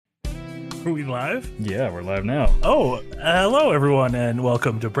Are we live? Yeah, we're live now. Oh, hello everyone, and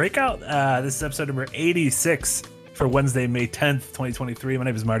welcome to Breakout. This is episode number 86 for Wednesday, May 10th, 2023. My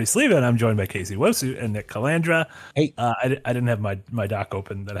name is Marty Sleva, and I'm joined by Casey Wosu and Nick Calandra. Hey. I didn't have my doc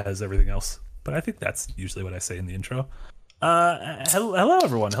open that has everything else, but I think that's usually what I say in the intro. Hello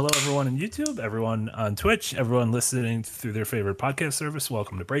everyone. Hello everyone on YouTube, everyone on Twitch, everyone listening through their favorite podcast service.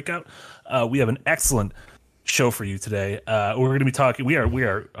 Welcome to Breakout. We have an excellent show for you today. We're going to be talking. We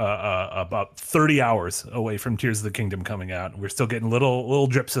are about 30 hours away from Tears of the Kingdom coming out. We're still getting little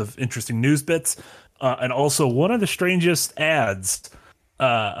drips of interesting news bits, and also one of the strangest ads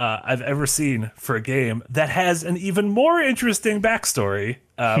I've ever seen for a game that has an even more interesting backstory,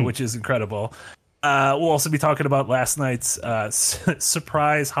 which is incredible. We'll also be talking about last night's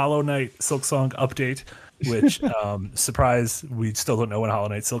surprise Hollow Knight Silksong update, which surprise, we still don't know when Hollow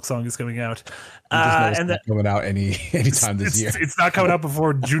Knight Silksong is coming out. And it's not coming out anytime this year. It's not coming out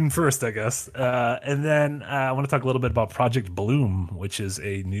before June 1st, I guess. And then I want to talk a little bit about Project Bloom, which is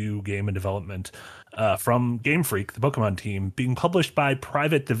a new game in development from Game Freak, the Pokemon team, being published by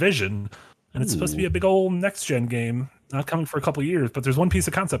Private Division. And it's supposed to be a big old next-gen game, not coming for a couple of years, but there's one piece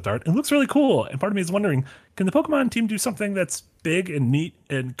of concept art. It looks really cool. And part of me is wondering, can the Pokemon team do something that's big and neat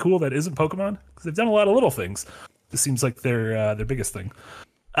and cool that isn't Pokemon? Because they've done a lot of little things. This seems like their biggest thing.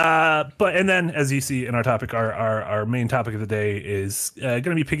 And then, as you see in our topic, our main topic of the day is going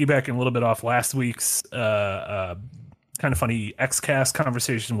to be piggybacking a little bit off last week's kind of funny XCast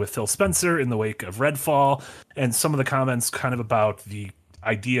conversation with Phil Spencer in the wake of Redfall, and some of the comments kind of about the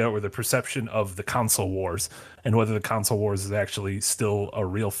idea or the perception of the console wars and whether the console wars is actually still a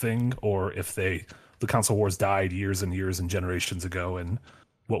real thing, or if the console wars died years and years and generations ago, and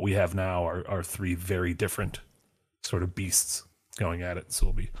what we have now are three very different sort of beasts going at it. So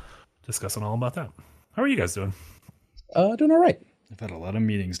we'll be discussing all about that. How are you guys doing? Doing all right. I've had a lot of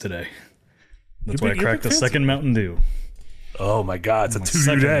meetings today. That's why I cracked the second Mountain Dew. Oh my God, it's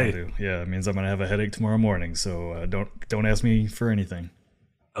a 2 day. Yeah, it means I'm gonna have a headache tomorrow morning. So don't ask me for anything.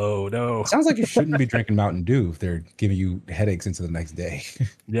 Oh no! Sounds like you shouldn't be drinking Mountain Dew if they're giving you headaches into the next day.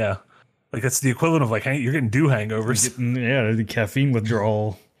 Yeah, like that's the equivalent of like you're getting dew hangovers. Yeah, the caffeine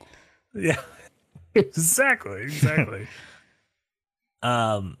withdrawal. Yeah, exactly.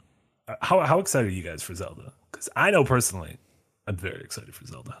 How excited are you guys for Zelda? Because I know personally, I'm very excited for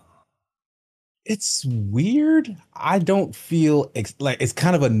Zelda. It's weird. I don't feel like it's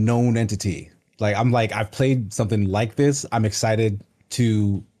kind of a known entity. I've played something like this. I'm excited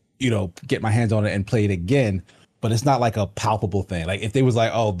to, get my hands on it and play it again, but it's not like a palpable thing. Like if they was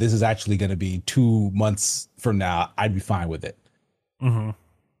like, oh, this is actually going to be 2 months from now, I'd be fine with it. Mm-hmm.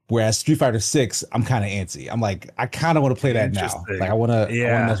 Whereas Street Fighter 6, I'm kind of antsy. I'm like, I kind of want to play that now. Like I want to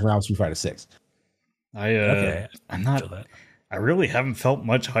mess around with Street Fighter 6. I'm not. I really haven't felt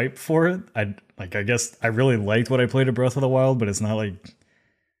much hype for it. I guess I really liked what I played at Breath of the Wild, but it's not like.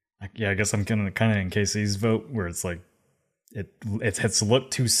 I guess I'm kind of in Casey's vote where it's like it's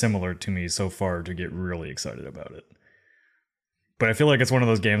looked too similar to me so far to get really excited about it. But I feel like it's one of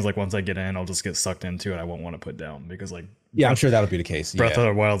those games like once I get in, I'll just get sucked into it. I won't want to put down because I'm sure that'll be the case. Breath of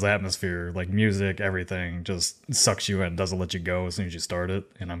the Wild's atmosphere, like music, everything just sucks you in, doesn't let you go as soon as you start it,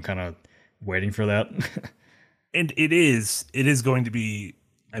 and I'm kind of waiting for that. And it is going to be,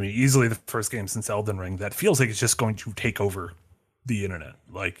 easily the first game since Elden Ring that feels like it's just going to take over the internet.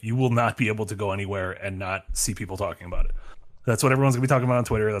 Like you will not be able to go anywhere and not see people talking about it. That's what everyone's gonna be talking about on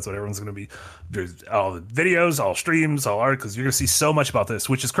Twitter. That's what everyone's gonna be. There's all the videos, all streams, all art, because you're gonna see so much about this,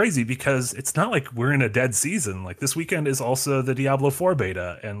 which is crazy because it's not like we're in a dead season. Like this weekend is also the Diablo 4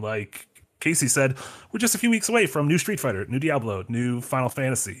 beta, and like Casey said, we're just a few weeks away from new Street Fighter, new Diablo, new Final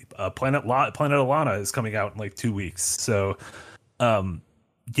Fantasy. Planet Alana is coming out in like 2 weeks. So,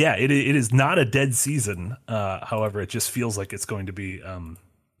 it is not a dead season. However, it just feels like it's going to be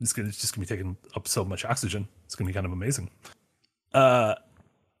it's just gonna be taking up so much oxygen. It's gonna be kind of amazing.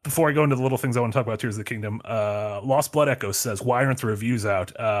 Before I go into the little things I want to talk about Tears of the Kingdom, Lost Blood Echo says, why aren't the reviews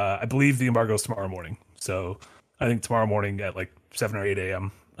out? I believe the embargo is tomorrow morning. So I think tomorrow morning at like 7 or 8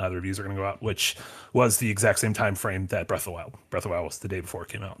 a.m. The reviews are going to go out, which was the exact same time frame that Breath of the Wild. Breath of the Wild was the day before it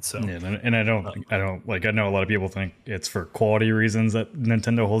came out. So yeah, and I know a lot of people think it's for quality reasons that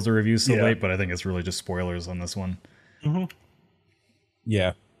Nintendo holds the reviews so late, but I think it's really just spoilers on this one. Mm-hmm.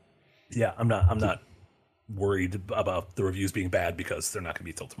 Yeah, I'm not worried about the reviews being bad because they're not going to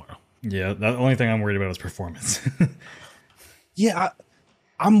be till tomorrow. Yeah, the only thing I'm worried about is performance.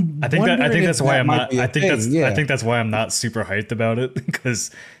 I think that's why I'm not. I think that's why I'm not super hyped about it,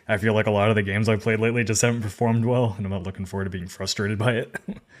 because I feel like a lot of the games I've played lately just haven't performed well, and I'm not looking forward to being frustrated by it.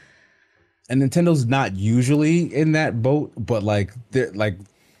 And Nintendo's not usually in that boat, but like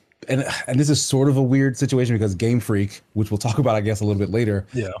and this is sort of a weird situation because Game Freak, which we'll talk about, I guess, a little bit later,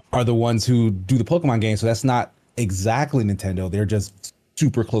 are the ones who do the Pokemon games. So that's not exactly Nintendo. They're just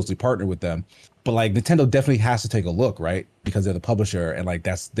super closely partnered with them. But like Nintendo definitely has to take a look, right? Because they're the publisher and like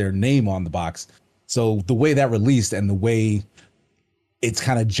that's their name on the box. So the way that released and the way its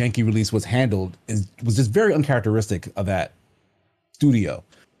kind of janky release was handled was just very uncharacteristic of that studio.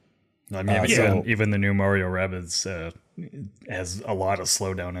 I mean, even the new Mario Rabbids has a lot of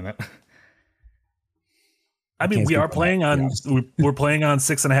slowdown in it. I mean, we're playing on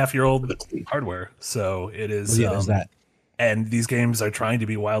 6.5-year-old hardware, so it is. There's that. And these games are trying to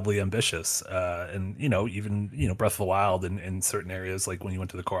be wildly ambitious, and even Breath of the Wild in certain areas, like when you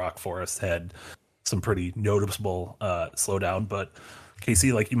went to the Korok Forest, had some pretty noticeable slowdown. But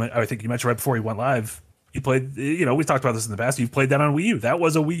Casey, I think you mentioned right before you went live, you played, we talked about this in the past. You've played that on Wii U. That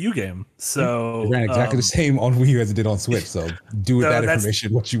was a Wii U game. So it ran exactly the same on Wii U as it did on Switch. So do with that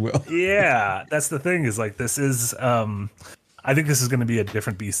information what you will. Yeah, that's the thing is like, this is, I think this is going to be a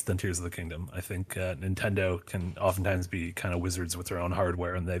different beast than Tears of the Kingdom. I think Nintendo can oftentimes be kind of wizards with their own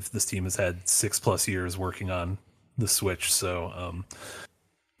hardware. And this team has had 6+ years working on the Switch. So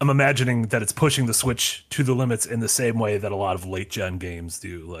I'm imagining that it's pushing the Switch to the limits in the same way that a lot of late gen games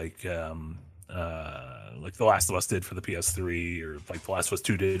do. Like The Last of Us did for the PS3, or like The Last of Us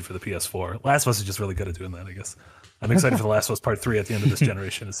 2 did for the PS4. Last of Us is just really good at doing that, I guess. I'm excited for The Last of Us Part 3 at the end of this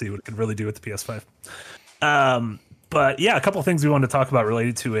generation to see what it can really do with the PS5. But yeah, a couple of things we wanted to talk about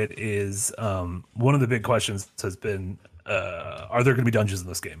related to it is one of the big questions has been, are there going to be dungeons in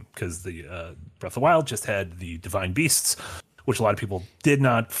this game? Because the Breath of the Wild just had the Divine Beasts, which a lot of people did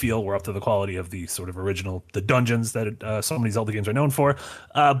not feel were up to the quality of the sort of the dungeons that so many Zelda games are known for.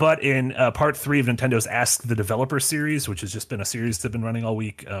 But in part 3 of Nintendo's Ask the Developer series, which has just been a series that's been running all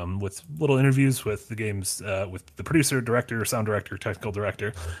week with little interviews with the game's, with the producer, director, sound director, technical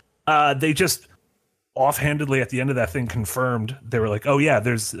director, they just offhandedly at the end of that thing confirmed, they were like, oh yeah,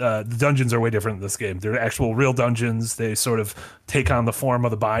 there's the dungeons are way different in this game. They're actual real dungeons. They sort of take on the form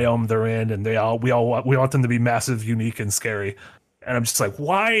of the biome they're in, and we want them to be massive, unique, and scary. And I'm just like,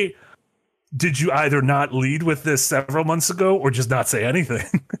 why did you either not lead with this several months ago or just not say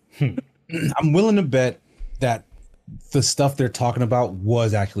anything? I'm willing to bet that the stuff they're talking about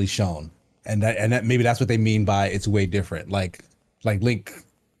was actually shown, and that maybe that's what they mean by it's way different. Like Link,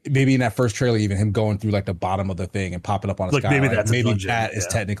 maybe in that first trailer, even him going through like the bottom of the thing and popping up on a sky. Maybe that is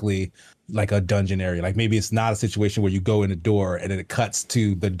technically like a dungeon area. Like maybe it's not a situation where you go in the door and then it cuts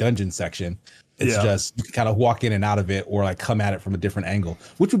to the dungeon section. It's just you can kind of walk in and out of it, or like come at it from a different angle,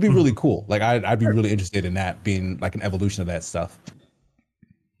 which would be really cool. Like I'd be really interested in that being like an evolution of that stuff.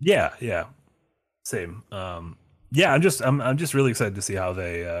 Yeah, same. I'm just really excited to see how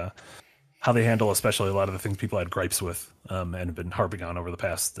they handle, especially a lot of the things people had gripes with and have been harping on over the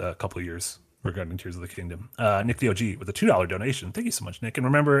past couple of years regarding Tears of the Kingdom. Nick the OG with a $2 donation. Thank you so much, Nick. And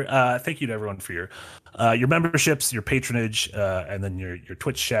remember, thank you to everyone for your memberships, your patronage, and then your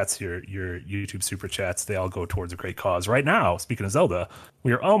Twitch chats, your YouTube super chats. They all go towards a great cause. Right now, speaking of Zelda,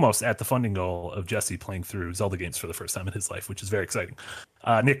 we are almost at the funding goal of Jesse playing through Zelda games for the first time in his life, which is very exciting.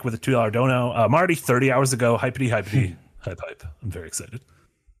 Nick with a $2 dono. Marty, 30 hours ago. Hypety. Hype. I'm very excited.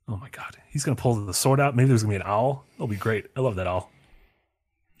 Oh my god, he's gonna pull the sword out. Maybe there's gonna be an owl. That'll be great. I love that owl.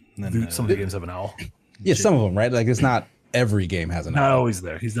 And then, some of the games have an owl. Yeah, some of them, right? Like it's not every game has an owl. Not always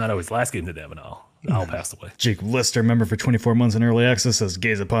there. He's not always. Last game didn't have an owl. The owl passed away. Jacob Lister, member for 24 months in early access, says,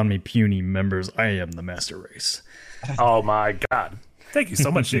 "Gaze upon me, puny members. I am the master race." Oh my god! Thank you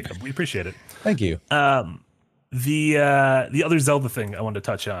so much, Jacob. We appreciate it. Thank you. The other Zelda thing I wanted to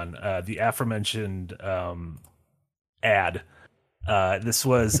touch on, the aforementioned ad. This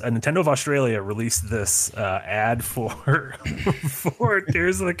was Nintendo of Australia released this ad for for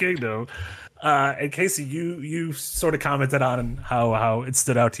Tears of the Kingdom. And Casey, you sort of commented on how it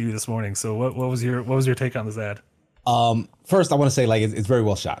stood out to you this morning. So what was your take on this ad? First, I want to say like it's very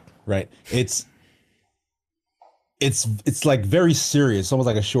well shot, right? It's like very serious, almost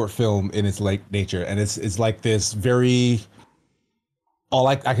like a short film in its like nature, and it's like this very.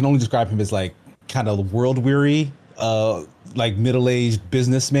 I can only describe him as like kind of world weary. Like middle-aged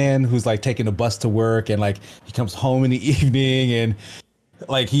businessman who's like taking a bus to work, and like he comes home in the evening, and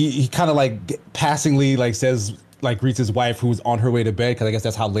like he kind of like passingly like says like greets his wife who's on her way to bed, because I guess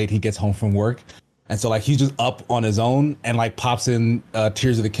that's how late he gets home from work. And so like he's just up on his own and like pops in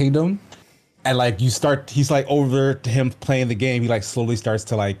Tears of the Kingdom, and like he's like over to him playing the game, he like slowly starts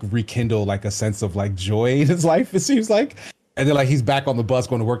to like rekindle like a sense of like joy in his life, it seems like. And then like he's back on the bus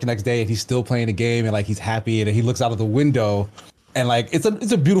going to work the next day, and he's still playing the game, and like he's happy, and he looks out of the window, and like it's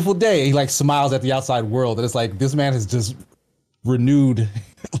a beautiful day. He like smiles at the outside world, and it's like this man has just renewed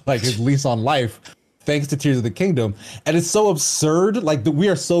like his lease on life thanks to Tears of the Kingdom. And it's so absurd. Like we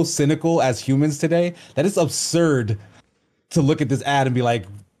are so cynical as humans today that it's absurd to look at this ad and be like,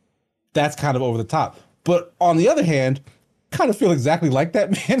 that's kind of over the top. But on the other hand, kind of feel exactly like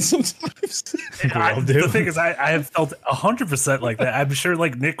that man sometimes. The thing is, I have felt 100% like that. I'm sure,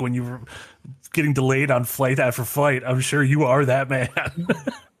 like Nick, when you were getting delayed on flight after flight, I'm sure you are that man.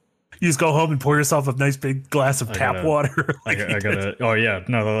 You just go home and pour yourself a nice big glass of tap water. I gotta. Oh yeah,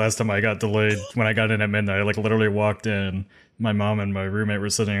 no. The last time I got delayed, when I got in at midnight, I like literally walked in. My mom and my roommate were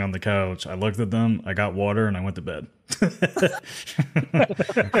sitting on the couch. I looked at them. I got water and I went to bed. I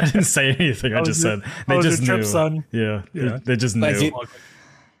didn't say anything. I just said they just knew. Son. Yeah, they just knew.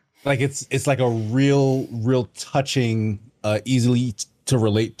 Like it's like a real touching, easily to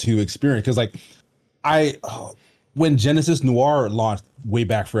relate to experience. Because like when Genesis Noir launched way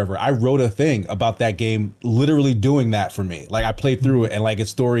back forever, I wrote a thing about that game literally doing that for me. Like I played through it and like its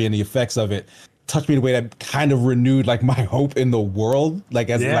story and the effects of it touched me in a way that kind of renewed like my hope in the world, like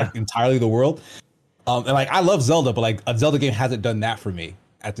as like entirely the world. And like I love Zelda, but like a Zelda game hasn't done that for me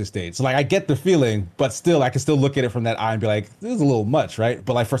at this stage. So like I get the feeling, but still I can still look at it from that eye and be like, this is a little much, right?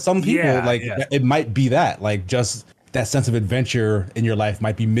 But like for some people, it might be that like just that sense of adventure in your life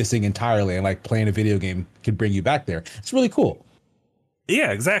might be missing entirely, and like playing a video game could bring you back there. It's really cool.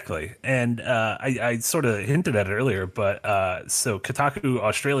 Yeah, exactly. And I sort of hinted at it earlier, but so Kotaku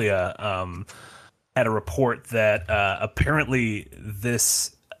Australia had a report that apparently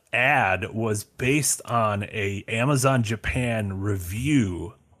this ad was based on a Amazon Japan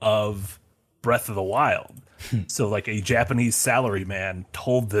review of Breath of the Wild. So like a Japanese salaryman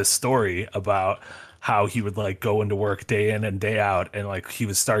told this story about how he would like go into work day in and day out, and like he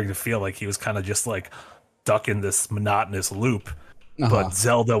was starting to feel like he was kind of just like stuck in this monotonous loop. But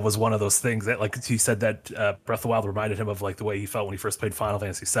Zelda was one of those things that, like he said, that Breath of the Wild reminded him of like the way he felt when he first played Final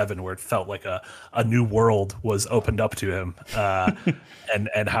Fantasy VII, where it felt like a new world was opened up to him,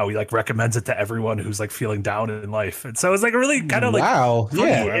 and how he like recommends it to everyone who's like feeling down in life. And so it's like a really kind of like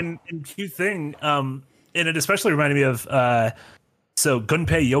funny and cute thing. And it especially reminded me of so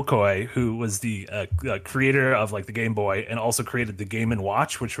Gunpei Yokoi, who was the creator of like the Game Boy and also created the Game &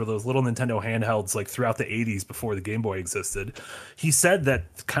 Watch, which were those little Nintendo handhelds like throughout the 80s before the Game Boy existed. He said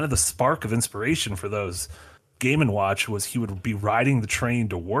that kind of the spark of inspiration for those Game & Watch was he would be riding the train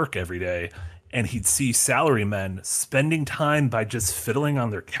to work every day, and he'd see salarymen spending time by just fiddling on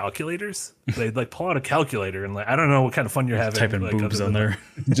their calculators. They'd like pull out a calculator and like, I don't know what kind of fun you're having. Typing like, boobs on there.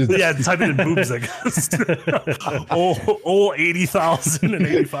 Yeah, typing in boobs, I guess. old 80,000 and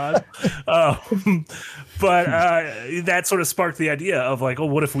 85. But that sort of sparked the idea of like, oh,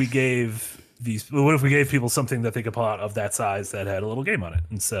 what if we gave people something that they could pull out of that size that had a little game on it?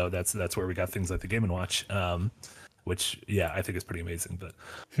 And so that's where we got things like the Game & Watch. Which I think is pretty amazing. But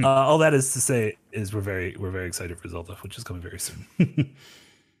all that is to say is we're very excited for Zelda, which is coming very soon.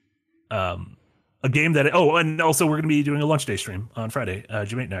 A game that and also we're going to be doing a lunch day stream on Friday.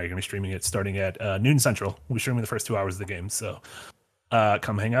 Jimmy and I are going to be streaming it starting at noon Central. We'll be streaming the first 2 hours of the game, so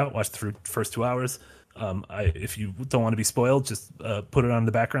come hang out, watch the first 2 hours. If you don't want to be spoiled, just put it on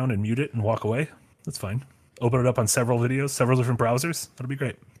the background and mute it and walk away. That's fine. Open it up on several videos, several different browsers. That'll be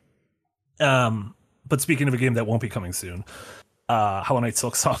great. But speaking of a game that won't be coming soon, Hollow Knight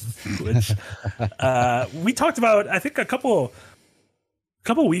Silksong, which we talked about, I think a couple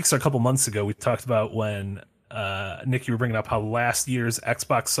weeks or a couple months ago, we talked about when Nick, you were bringing up how last year's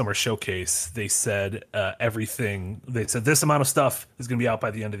Xbox Summer Showcase, they said this amount of stuff is going to be out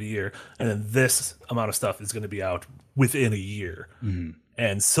by the end of the year, and then this amount of stuff is going to be out within a year. Mm-hmm.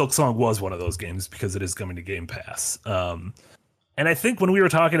 And Silksong was one of those games because it is coming to Game Pass. And I think when we were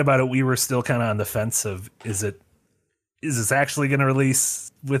talking about it, we were still kind of on the fence of, is this actually going to release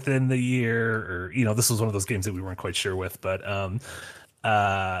within the year? Or, this was one of those games that we weren't quite sure with. But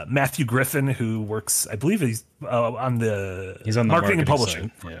Matthew Griffin, who works, I believe he's on the marketing and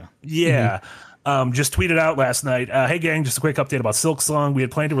publishing. Side. Yeah. Just tweeted out last night, hey gang, just a quick update about Silksong. We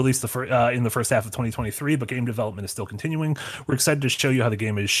had planned to release in the first half of 2023, but game development is still continuing. We're excited to show you how the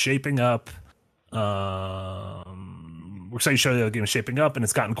game is shaping up. We're excited to show you how the game is shaping up, and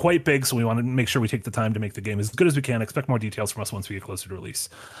it's gotten quite big, so we want to make sure we take the time to make the game as good as we can. Expect more details from us once we get closer to release.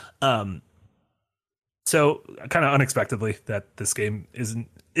 So kind of unexpectedly that this game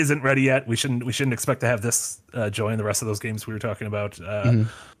isn't ready yet. We shouldn't expect to have this join the rest of those games we were talking about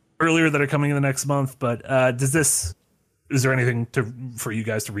earlier that are coming in the next month. But is there anything for you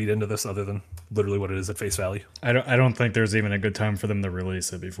guys to read into this other than literally what it is at face value? I don't think there's even a good time for them to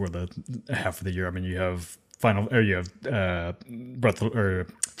release it before the half of the year. I mean, you have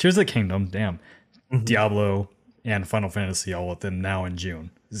Tears of the Kingdom, Diablo, and Final Fantasy all within now and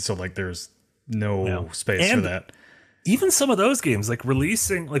June. So like there's no space for that. Even some of those games, like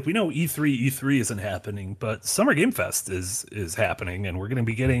releasing, like we know E3 isn't happening, but Summer Game Fest is happening, and we'll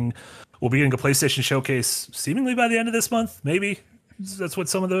be getting a PlayStation showcase seemingly by the end of this month, maybe. That's what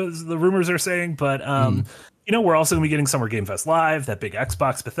some of the rumors are saying. But we're also going to be getting Summer Game Fest Live, that big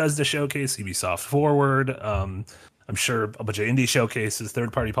Xbox Bethesda showcase, Ubisoft Forward. I'm sure a bunch of indie showcases,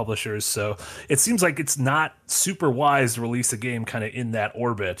 third-party publishers. So it seems like it's not super wise to release a game kind of in that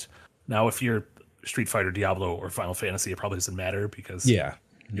orbit. Now, if you're Street Fighter, Diablo, or Final Fantasy, it probably doesn't matter because you're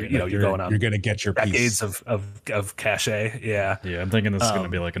going on. You're going to get your decades of cachet. Yeah. I'm thinking this is going to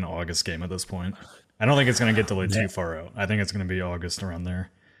be like an August game at this point. I don't think it's going to get delayed too far out. I think it's going to be August around there.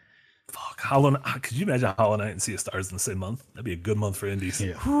 Fuck, could you imagine Hollow Knight and Sea of Stars in the same month? That'd be a good month for indies.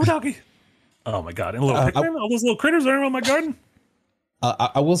 Yeah. Ooh, doggy. Oh my god! And all those little critters are around my garden.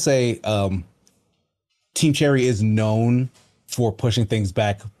 I will say, Team Cherry is known for pushing things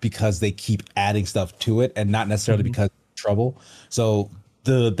back because they keep adding stuff to it, and not necessarily because of trouble. So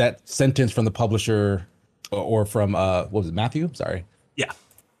that sentence from the publisher or from what was it, Matthew? Sorry. Yeah.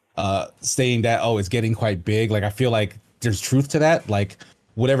 Saying that, it's getting quite big. Like, I feel like there's truth to that. Like,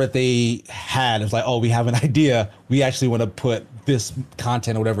 whatever they had, it's like, we have an idea. We actually want to put this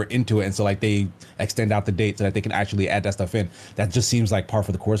content or whatever into it. And so like they extend out the date so that they can actually add that stuff in. That just seems like par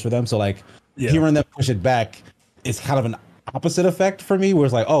for the course for them. So like hearing them push it back, it's kind of an opposite effect for me, where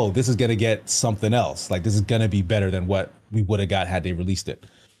it's like, this is going to get something else. Like, this is going to be better than what we would have got had they released it.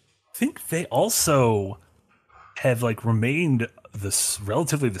 I think they also have like remained this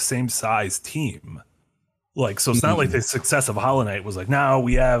relatively the same size team. Like, so it's not like the success of Hollow Knight was like, now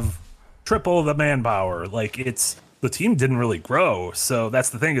we have triple the manpower. Like, the team didn't really grow. So that's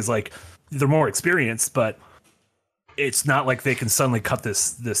the thing, is like, they're more experienced, but it's not like they can suddenly cut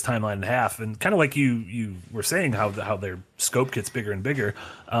this timeline in half. And kind of like you were saying, how their scope gets bigger and bigger.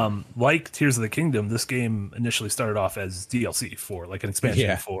 Like Tears of the Kingdom, this game initially started off as DLC for like an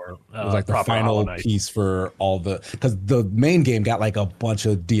expansion for it was like the final piece for all because the main game got like a bunch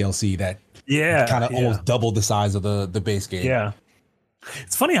of DLC that kind of almost doubled the size of the base game. Yeah.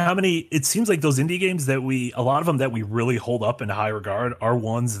 It's funny how many, it seems like those indie games that a lot of them that we really hold up in high regard are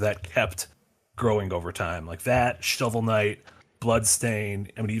ones that kept growing over time. Like that, Shovel Knight,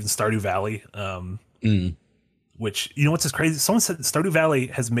 Bloodstain, I mean, even Stardew Valley, which, what's just crazy? Someone said Stardew Valley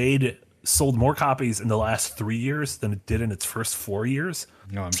has sold more copies in the last 3 years than it did in its first 4 years.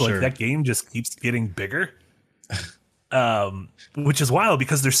 No, I'm so sure. Like that game just keeps getting bigger. Which is wild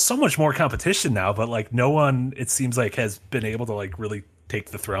because there's so much more competition now, but like no one, it seems like, has been able to like really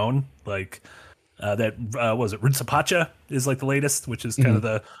take the throne. Like what was it? Rutsapacha is like the latest, which is kind of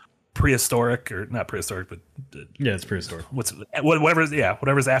the prehistoric, or not prehistoric, but it's prehistoric.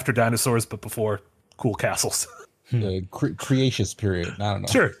 Whatever's after dinosaurs, but before cool castles. Cretaceous period. I don't know.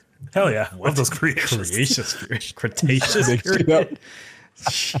 Sure. Hell yeah. Love those Cretaceous period. Cretaceous period.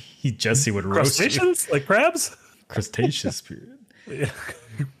 Jesse would roast you. Crustaceans? Like crabs? Cretaceous period. Yeah.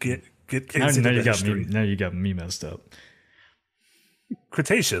 Get now you got me messed up.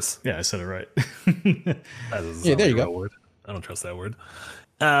 Cretaceous. Yeah, I said it right. There you go. Word. I don't trust that word.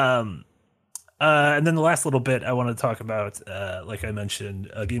 And then the last little bit I want to talk about, like I mentioned,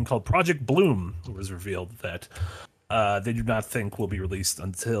 a game called Project Bloom was revealed that they do not think will be released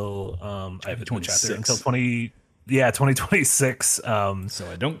until I have it in the chat there, until 2026. So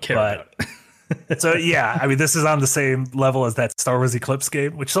I don't care about it. So yeah, I mean, this is on the same level as that Star Wars Eclipse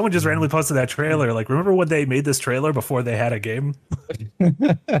game, which someone just randomly posted that trailer. Like, remember when they made this trailer before they had a game?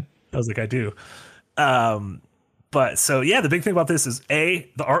 I was like, I do. But so yeah, the big thing about this is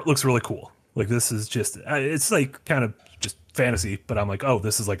the art looks really cool. Like, this is just it's like kind of just fantasy, but I'm like,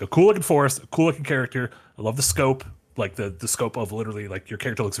 this is like a cool looking forest, a cool looking character. I love the scope, like the scope of literally like your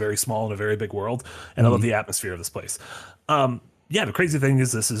character looks very small in a very big world, and I love the atmosphere of this place. The crazy thing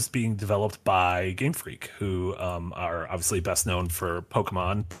is this is being developed by Game Freak, who are obviously best known for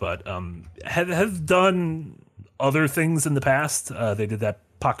Pokemon, but have done other things in the past. They did that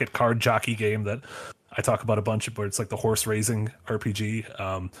pocket card jockey game that I talk about a bunch, where it's like the horse racing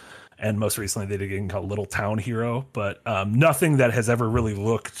RPG. And most recently they did a game called Little Town Hero, but nothing that has ever really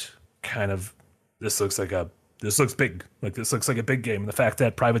looked this looks big. Like, this looks like a big game. And the fact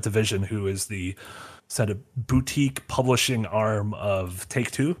that Private Division, who is the sort of boutique publishing arm of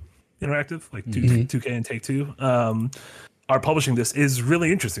Take-Two Interactive, like 2K and Take-Two, are publishing this is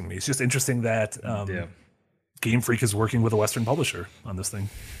really interesting to me. It's just interesting that Game Freak is working with a Western publisher on this thing.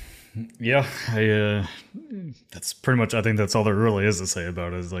 Yeah, that's pretty much, I think that's all there really is to say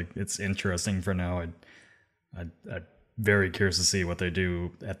about it. Is like, it's interesting for now. I'm very curious to see what they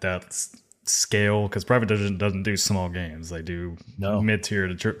do at that scale, because Private Division doesn't do small games. They do mid-tier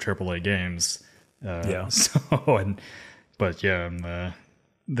to AAA games. But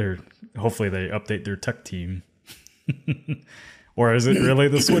they're hopefully they update their tech team. Or is it really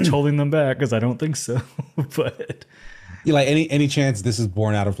the Switch holding them back? Because I don't think so. But like any chance this is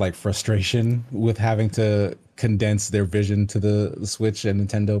born out of like frustration with having to condense their vision to the Switch and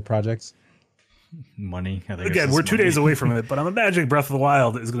Nintendo projects? Money. I think again, we're 2 days away from it, but I'm imagining Breath of the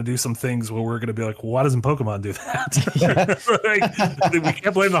Wild is going to do some things where we're going to be like, why doesn't Pokemon do that? Like, we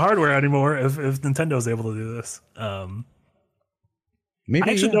can't blame the hardware anymore if Nintendo's able to do this. Maybe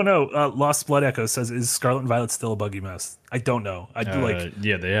I actually don't know. Lost Blood Echo says, is Scarlet and Violet still a buggy mess? I don't know. I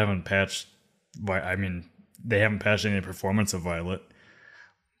do they haven't patched. They haven't patched any performance of Violet.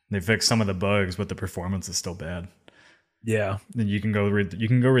 They fixed some of the bugs, but the performance is still bad. Yeah, then you can go read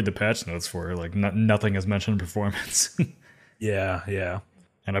the patch notes for it. Like nothing has mentioned performance. yeah.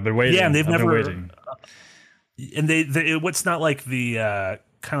 And I've been waiting. Yeah, and they've never. Waiting. And it's not like the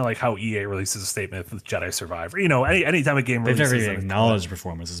kind of like how EA releases a statement with Jedi Survivor. You know, anytime a game releases, they've never even acknowledged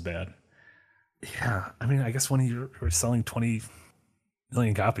performance is bad. Yeah, I mean, I guess when you're selling 20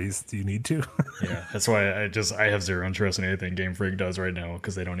 million copies, do you need to? Yeah, that's why I have zero interest in anything Game Freak does right now,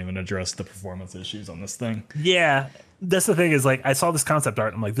 because they don't even address the performance issues on this thing. Yeah, that's the thing is, like, I saw this concept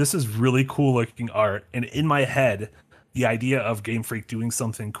art and I'm like, this is really cool looking art, and in my head the idea of Game Freak doing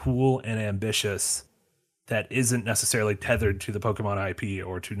something cool and ambitious that isn't necessarily tethered to the Pokemon IP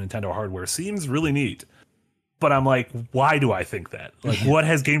or to Nintendo hardware seems really neat. But I'm like, why do I think that? Like, what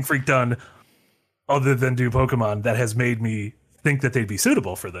has Game Freak done other than do Pokemon that has made me think that they'd be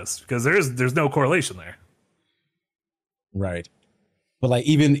suitable for this? Because there's no correlation there. Right. But like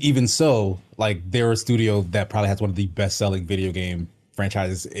even so, like they're a studio that probably has one of the best-selling video game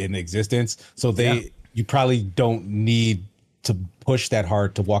franchises in existence. So you probably don't need to push that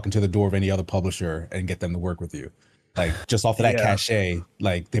hard to walk into the door of any other publisher and get them to work with you. Like just off of that cachet,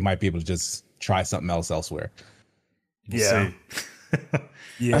 like they might be able to just try something else elsewhere. Yeah.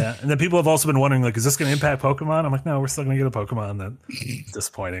 Yeah. And then people have also been wondering, like, is this going to impact Pokemon? I'm like, no, we're still going to get a Pokemon. That's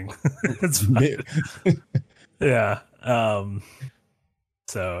disappointing. It's fine. Yeah.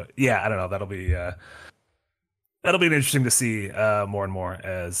 So yeah, I don't know. That'll be interesting to see more and more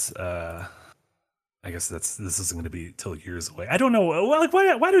as I guess this isn't going to be till years away. I don't know. Well, like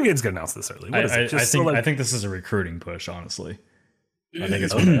why do games get announced this early? What is it? I think this is a recruiting push, honestly. I think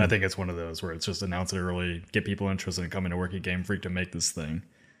it's one of those where it's just announce it early, get people interested in coming to work at Game Freak to make this thing.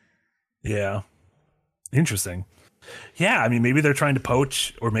 Yeah. Interesting. Yeah, I mean, maybe they're trying to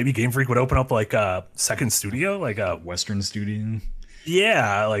poach, or maybe Game Freak would open up like a second studio, like a Western studio.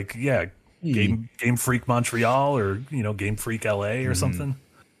 Yeah, like Game Freak Montreal, or Game Freak LA or something.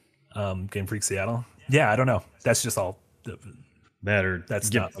 Game Freak Seattle. Yeah, I don't know. That's just all.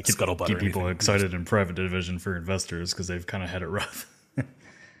 That's not like scuttlebutt. Keep people excited in Private Division for investors because they've kind of had it rough.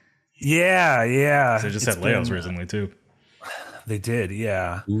 Yeah. They just had layoffs recently too. They did,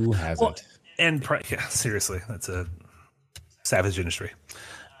 yeah. Who hasn't? Well, and seriously, that's a savage industry.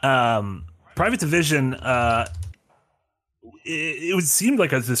 Private Division, it seemed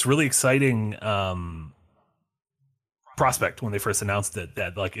like this really exciting prospect when they first announced it,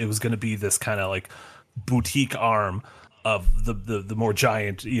 that like it was going to be this kind of like boutique arm of the more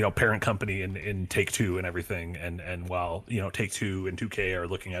giant parent company in Take-Two and everything, and while Take-Two and 2K are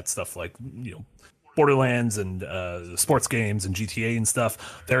looking at stuff like Borderlands and sports games and GTA and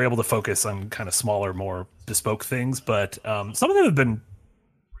stuff, they're able to focus on kind of smaller, more bespoke things. But some of them have been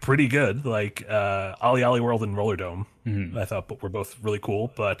pretty good, like Ollie Ollie World and Roller Dome. I thought were both really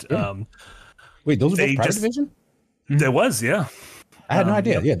cool. But wait, those are both Private Division? There was, yeah. I had no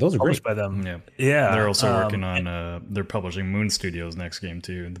idea. Yeah, those are great by them. Yeah. They're also working on. They're publishing Moon Studios' next game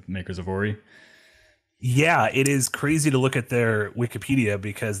too, the makers of Ori. Yeah, it is crazy to look at their Wikipedia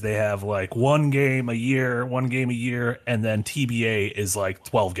because they have like one game a year, and then TBA is like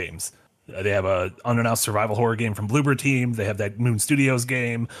 12 games. They have a unannounced survival horror game from Bloober Team. They have that Moon Studios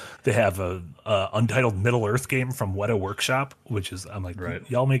game. They have a untitled Middle Earth game from Weta Workshop, which is, I'm like, right,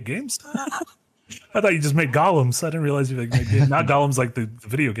 y'all make games? I thought you just made golems. I didn't realize you made games. Not golems like the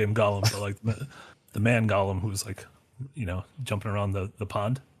video game Golem, but like the man Golem who's like, jumping around the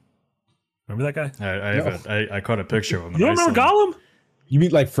pond. Remember that guy? I caught a picture of him. You don't remember Gollum? You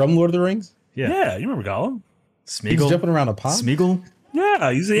mean like from Lord of the Rings? Yeah, you remember Gollum? Smeagol? He's jumping around a pond? Smeagol?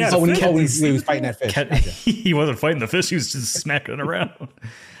 Yeah, when he was fighting that fish. He wasn't fighting the fish. He was just smacking it around.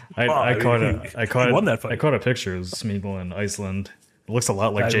 I caught a picture of Smeagol in Iceland. It looks a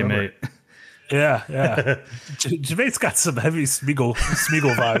lot like J-Mate. Yeah. J-Mate's got some heavy Smeagol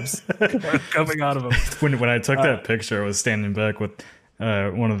vibes coming out of him. When I took that picture, I was standing back with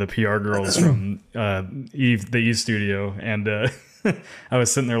one of the PR girls from the Eve Studio, and I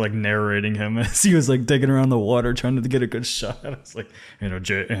was sitting there like narrating him as he was like digging around the water trying to get a good shot. I was like,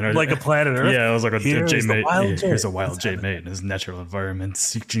 like a planet Earth. Yeah, I was like Here's here's a wild J mate in his natural environment,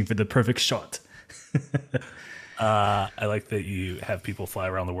 searching for the perfect shot. I like that you have people fly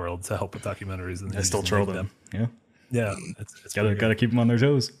around the world to help with documentaries, and I still troll them. Yeah, it's gotta keep them on their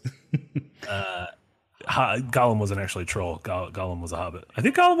toes. Gollum wasn't actually a troll. Gollum was a hobbit. I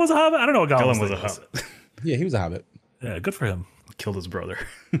think Gollum was a hobbit. I don't know what Gollum was a hobbit. Yeah, he was a hobbit. Yeah, good for him. Killed his brother.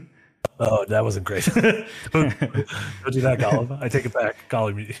 Oh, that wasn't great. Don't do that, Gollum. I take it back.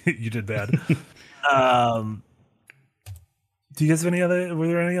 Gollum, you did bad. Do you guys have were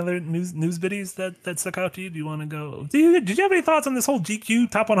there any other news biddies that stuck out to you? Do you want to go? Did you have any thoughts on this whole GQ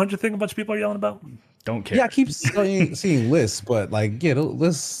top 100 thing a bunch of people are yelling about? Don't care. Yeah, I keep seeing lists, but like, yeah,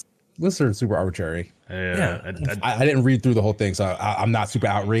 lists are super arbitrary. I didn't read through the whole thing, so I'm not super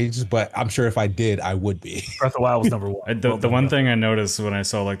outraged, but I'm sure if I did, I would be. Breath of the Wild was number one. The one thing I noticed when I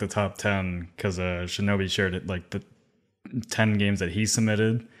saw like the top 10, because Shinobi shared it, like the 10 games that he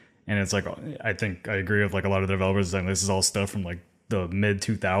submitted, and it's like, I think I agree with like a lot of the developers saying this is all stuff from like the mid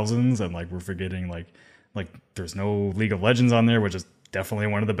 2000s, and like we're forgetting like there's no League of Legends on there, which is definitely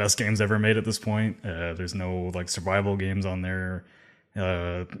one of the best games ever made at this point. There's no like survival games on there.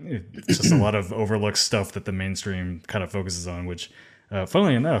 It's just a lot of overlooked stuff that the mainstream kind of focuses on, which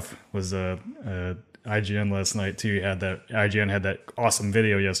funnily enough was IGN last night too. IGN had that awesome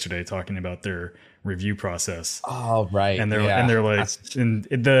video yesterday talking about their review process. Oh right. And they're like, and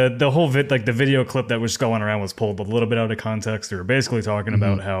the whole the video clip that was going around was pulled a little bit out of context. They were basically talking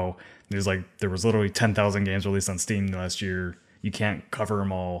about how there was literally 10,000 games released on Steam last year. You can't cover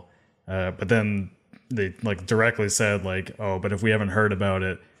them all. But then they like directly said like, oh, but if we haven't heard about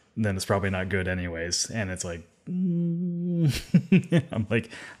it, then it's probably not good anyways. And it's like, I'm like,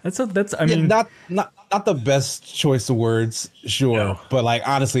 I mean, not the best choice of words, sure, no. But like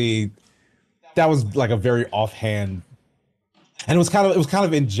honestly, that was like a very offhand, and it was kind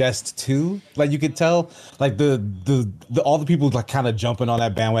of in jest too. Like you could tell, like the all the people like kind of jumping on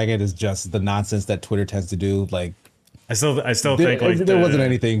that bandwagon is just the nonsense that Twitter tends to do. Like I still think like there wasn't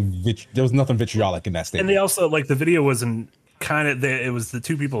anything. There was nothing vitriolic in that statement. And they also like the video wasn't it was the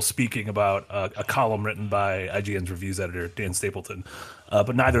two people speaking about a column written by IGN's reviews editor Dan Stapleton,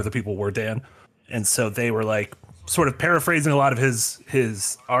 but neither of the people were Dan, and so they were like sort of paraphrasing a lot of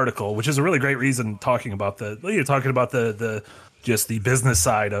his article, which is a really great reason talking about the just the business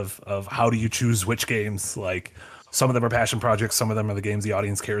side of how do you choose which games. Like some of them are passion projects, some of them are the games the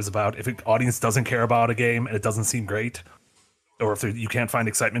audience cares about. If an audience doesn't care about a game and it doesn't seem great, or if you can't find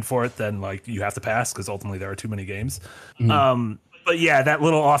excitement for it, then like you have to pass because ultimately there are too many games. But yeah, that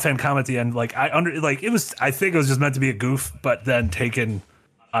little offhand comment at the end, like I think it was just meant to be a goof, but then taken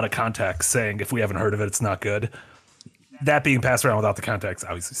out of context, saying if we haven't heard of it, it's not good. That being passed around without the context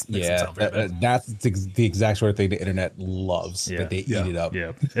obviously makes it sound very bad. That's the exact sort of thing the internet loves. That they eat it up.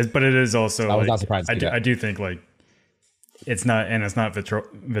 Yeah, but it is also. I was not surprised. I do think like it's not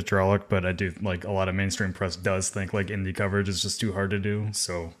vitriolic, but I do like a lot of mainstream press does think like indie coverage is just too hard to do.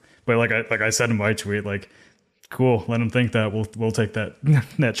 So, but like I said in my tweet, like, cool, let them think that we'll take that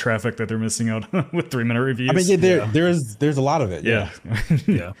that traffic that they're missing out with 3-minute reviews. I mean, there's a lot of it. Yeah.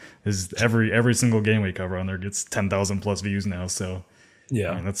 Is every single game we cover on there gets 10,000 plus views now. So yeah,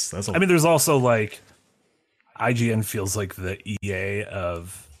 I mean, that's. I mean, there's also like IGN feels like the EA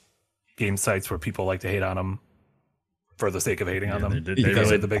of game sites where people like to hate on them for the sake of hating on them because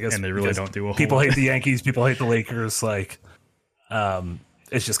they're the biggest, and they really don't do a whole people hate the Yankees, people hate the Lakers, like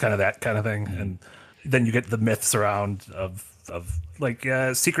it's just kind of that kind of thing. And then you get the myths around of like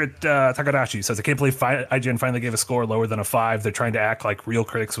Secret Takadashi says, I can't believe IGN finally gave a score lower than a 5. They're trying to act like real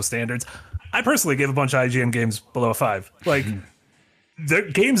critics with standards. I personally gave a bunch of IGN games below a 5. Like their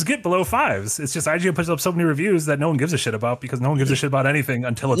games get below 5s. It's just IGN puts up so many reviews that no one gives a shit about because no one gives a shit about anything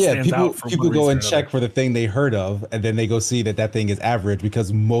until it stands out. People go and check for the thing they heard of, and then they go see that thing is average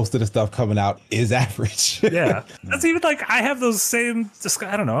because most of the stuff coming out is average. Yeah, that's even like I have those same.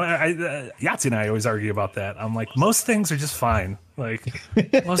 I don't know. Yahtzee and I always argue about that. I'm like, most things are just fine. Like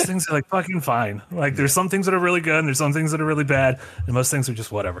most things are like fucking fine. Like there's some things that are really good, and there's some things that are really bad, and most things are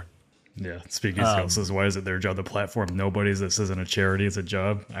just whatever. Yeah, speaking of skills, says why is it their job to platform nobody's? This isn't a charity; it's a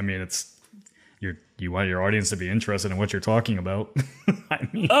job. I mean, you want your audience to be interested in what you're talking about. I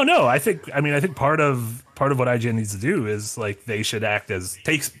mean, oh no, I think part of what IGN needs to do is like they should act as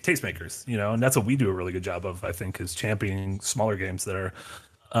tastemakers, and that's what we do a really good job of. I think is championing smaller games that are,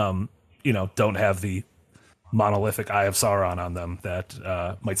 don't have the monolithic Eye of Sauron on them that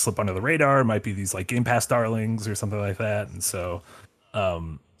might slip under the radar, might be these like Game Pass darlings or something like that, and so.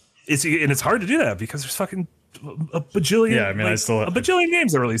 It's hard to do that because there's fucking a bajillion. Yeah, I mean, like, I still a bajillion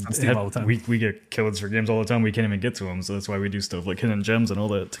games are released on Steam all the time. We get codes for games all the time. We can't even get to them, so that's why we do stuff like hidden gems and all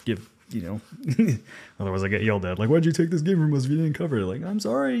that to give, otherwise I get yelled at. Like, why'd you take this game from us if you didn't cover it? Like, I'm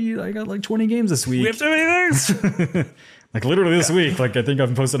sorry, I got like 20 games this week. We have too many things. Like literally this week. Like I think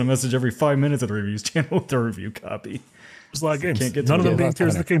I've posted a message every 5 minutes at the reviews channel with the review copy. There's a lot of games. Can't get None of them them. being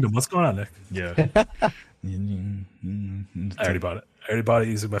Tears of the Kingdom. What's going on, Nick? Yeah. I already bought it. I already bought it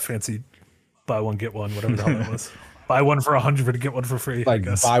using my fancy buy one get one, whatever the hell that was. Buy one for 100 to get one for free. Like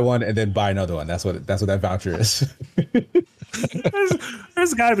buy one and then buy another one. That's what that voucher is.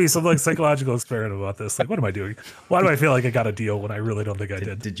 There's got to be some like psychological experiment about this. Like, what am I doing? Why do I feel like I got a deal when I really don't think I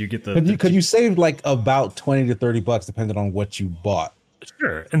did? Did you get the? Because you saved like about $20 to $30 depending on what you bought.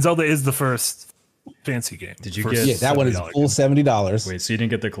 Sure. And Zelda is the first fancy game. Did you get? Yeah, that one is full $70. Wait, so you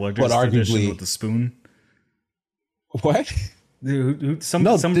didn't get the collector's But edition arguably- with the spoon? What? No, No,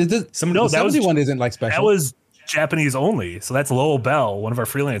 the No, that was 70 one isn't like special. That was Japanese only. So that's Lowell Bell, one of our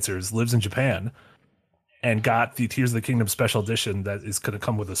freelancers, lives in Japan, and got the Tears of the Kingdom special edition that is going to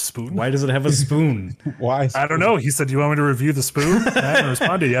come with a spoon. Why does it have a spoon? Why? I don't know. He said, "Do you want me to review the spoon?" I haven't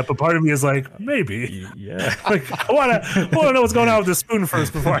responded yet, but part of me is like, maybe. Yeah. Like, I want to know what's going on with the spoon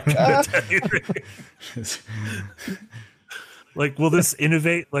first before I commit to anything. Like, will this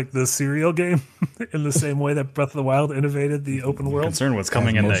innovate like the cereal game in the same way that Breath of the Wild innovated the open world? Concerned what's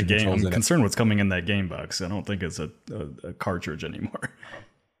coming in that motion game. controls I'm in it. concerned what's coming in that game box. I don't think it's a cartridge anymore.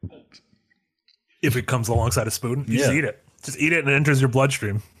 If it comes alongside a spoon, you just Yeah. eat it. Just eat it and it enters your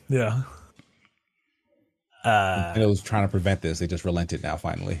bloodstream. Yeah. And it was trying to prevent this. They just relented now,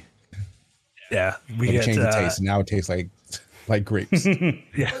 finally. Yeah. We They get changed the taste. Now it tastes like grapes.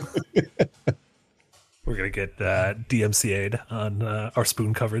 Yeah. We're gonna get DMCA'd on our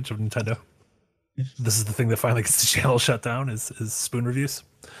spoon coverage of Nintendo. This is the thing that finally gets the channel shut down is spoon reviews.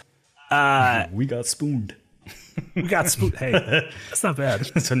 We got spooned. We got spoon. Hey, that's not bad.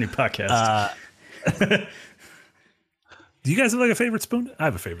 It's a new podcast. Do you guys have like a favorite spoon? I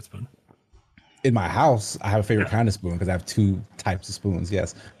have a favorite spoon. In my house, I have a favorite kind of spoon because I have two types of spoons.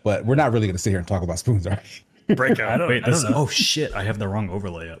 Yes, but we're not really going to sit here and talk about spoons, are we? Breakout. Wait, I don't know. oh shit! I have the wrong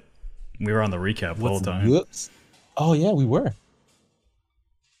overlay up. We were on the recap the whole time. Whoops. Oh yeah, we were.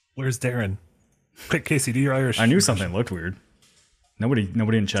 Where's Darren? Quick, Casey, do your Irish. I knew something looked weird.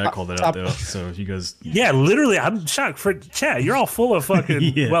 Nobody in chat called it out though. So you guys, Yeah, literally, I'm shocked. For chat, you're all full of fucking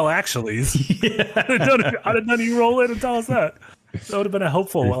Yeah. well, actuallys. How did none of you roll in and tell us that? That would have been a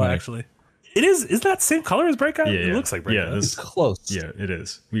helpful well, funny. actually. It is. Is that same color as Breakout? yeah, It looks like Breakout. Yeah, It's close. yeah, it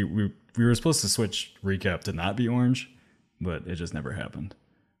is. We were supposed to switch recap to not be orange, but it just never happened.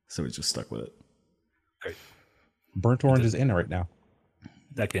 So we just stuck with it. Great. Burnt orange is in right now.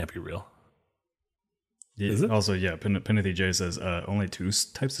 That can't be real. Yeah, Is it? Also, yeah, Penathy J says only two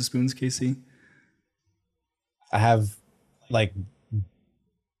types of spoons, Casey. I have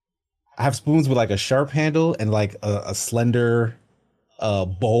spoons with like a sharp handle and like a slender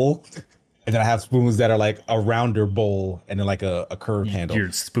bowl, and then I have spoons that are like a rounder bowl and then like a curved handle.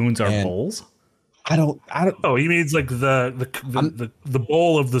 Your spoons are And- bowls? I don't. Oh, he means like the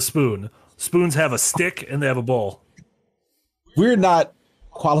bowl of the spoon. Spoons have a stick and they have a bowl. We're not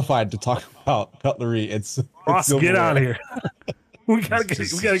qualified to talk about cutlery. It's Ross, get out of here. we gotta get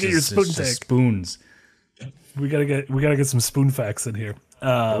your spoon Just take. spoons. We gotta get some spoon facts in here.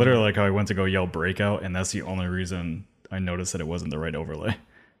 Literally, like how I went to go yell breakout, and that's the only reason I noticed that it wasn't the right overlay.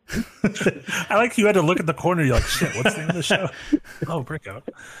 I like you had to look at the corner. You're like, shit, what's the name of the show? Oh, Breakout.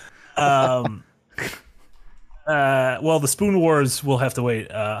 Well, the Spoon Wars will have to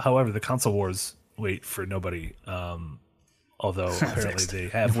wait. However, the console wars wait for nobody. Although apparently they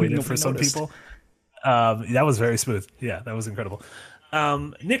have waited for some noticed. people. That was very smooth. Yeah, that was incredible.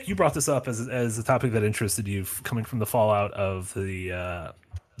 Nick, you brought this up as a topic that interested you, coming from the fallout of the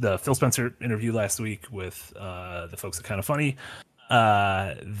Phil Spencer interview last week with the folks at Kind of Funny.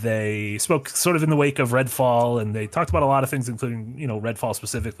 They spoke sort of in the wake of Redfall, and they talked about a lot of things, including, Redfall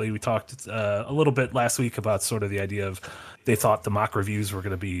specifically. We talked a little bit last week about sort of the idea of they thought the mock reviews were going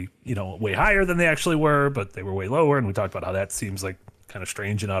to be, way higher than they actually were, but they were way lower. And we talked about how that seems like kind of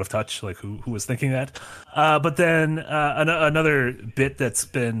strange and out of touch, like who was thinking that. But then another bit that's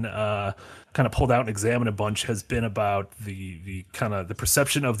been kind of pulled out and examined a bunch has been about the kind of the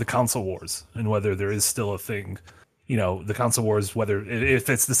perception of the console wars and whether there is still a thing. The console wars, whether if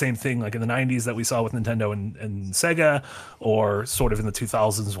it's the same thing like in the 90s that we saw with Nintendo and Sega, or sort of in the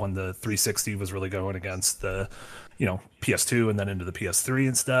 2000s when the 360 was really going against the, PS2 and then into the PS3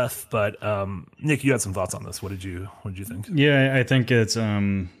 and stuff. But Nick, you had some thoughts on this. What did you think? Yeah, I think it's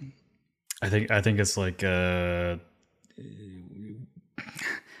I think it's like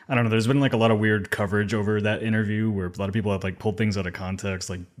I don't know. There's been like a lot of weird coverage over that interview where a lot of people have like pulled things out of context.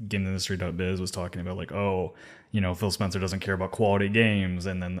 Like GameIndustry.biz was talking about like, oh, you know, Phil Spencer doesn't care about quality games,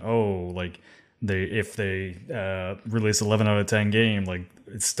 and then like if they release 11 out of 10 game, like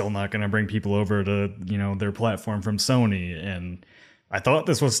it's still not going to bring people over to their platform from Sony. And I thought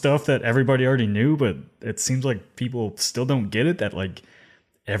this was stuff that everybody already knew, but it seems like people still don't get it. That like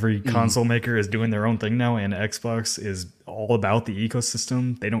every console maker is doing their own thing now, and Xbox is all about the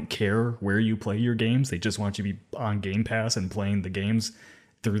ecosystem. They don't care where you play your games. They just want you to be on Game Pass and playing the games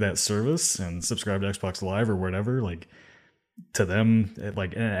through that service and subscribe to Xbox Live or whatever. Like, to them,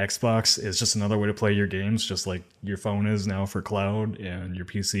 like an Xbox is just another way to play your games, just like your phone is now for cloud and your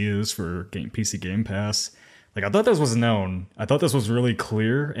PC is for PC Game Pass. Like, I thought this was known. I thought this was really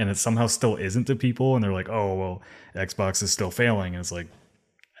clear, and it somehow still isn't to people. And they're like, oh, well, Xbox is still failing. And it's like,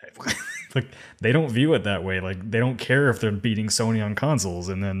 like they don't view it that way. Like, they don't care if they're beating Sony on consoles.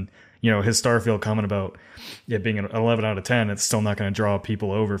 And then, his Starfield comment about it being an 11 out of 10, it's still not going to draw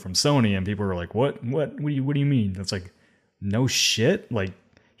people over from Sony. And people were like, what do you mean? It's like, no shit. Like,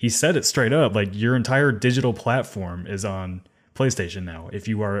 he said it straight up. Like, your entire digital platform is on PlayStation now. If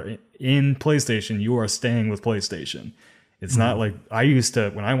you are in PlayStation, you are staying with PlayStation. It's not like I used to,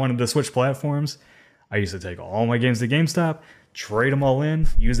 when I wanted to switch platforms, I used to take all my games to GameStop, trade them all in,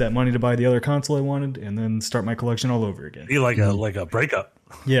 use that money to buy the other console I wanted, and then start my collection all over again. Be like a breakup.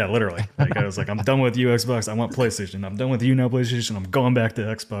 Yeah, literally. Like, I was like, I'm done with you, Xbox. I want PlayStation. I'm done with you now, PlayStation. I'm going back to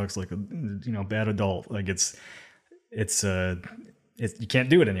Xbox like a bad adult. Like, you can't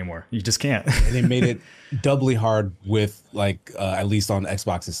do it anymore. You just can't. And they made it doubly hard with like at least on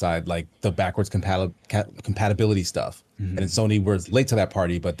Xbox's side, like the backwards compatibility stuff. And Sony was late to that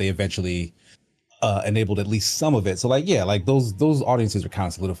party, but they eventually enabled at least some of it. So like, yeah, like those audiences are kind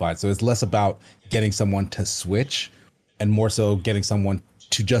of solidified. So it's less about getting someone to switch and more so getting someone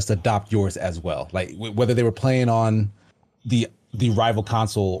to just adopt yours as well. Like whether they were playing on the rival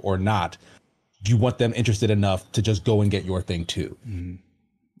console or not, you want them interested enough to just go and get your thing too.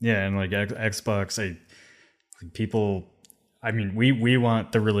 Yeah, and like Xbox, people, I mean, we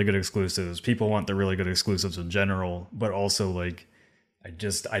want the really good exclusives. People want the really good exclusives in general, but also like, I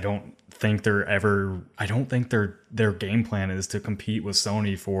don't think their game plan is to compete with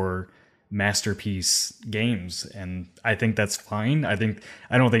Sony for masterpiece games, and I think that's fine. I don't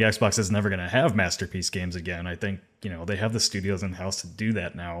think Xbox is never going to have masterpiece games again. I think they have the studios in house to do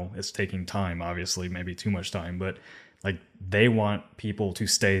that now. It's taking time, obviously, maybe too much time, but like they want people to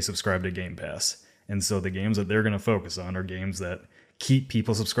stay subscribed to Game Pass, and so the games that they're going to focus on are games that keep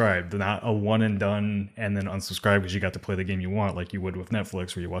people subscribed, not a one and done and then unsubscribe because you got to play the game you want, like you would with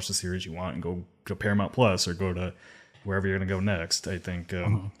Netflix, where you watch the series you want and go to Paramount Plus or go to wherever you're going to go next. I think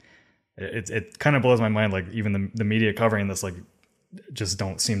it kind of blows my mind. Like even the media covering this, like just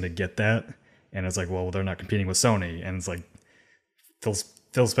don't seem to get that. And it's like, well, they're not competing with Sony. And it's like Phil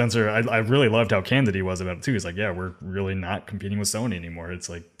Spencer, I really loved how candid he was about it too. He's like, yeah, we're really not competing with Sony anymore. It's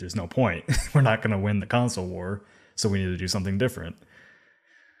like, there's no point. We're not going to win the console war, so we need to do something different.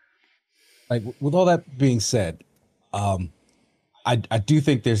 Like with all that being said, I do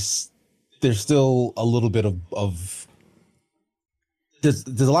think there's still a little bit of there's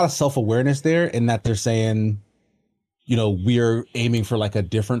a lot of self-awareness there in that they're saying, we're aiming for like a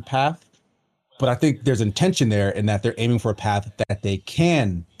different path. But I think there's intention there in that they're aiming for a path that they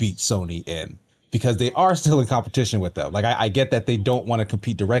can beat Sony in, because they are still in competition with them. Like I get that they don't want to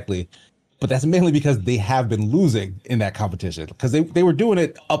compete directly, but that's mainly because they have been losing in that competition, because they were doing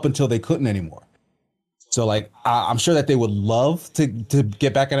it up until they couldn't anymore. So like I'm sure that they would love to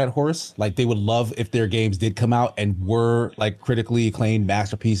get back on that horse. Like they would love if their games did come out and were like critically acclaimed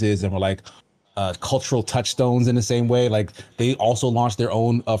masterpieces and were like cultural touchstones in the same way. Like they also launched their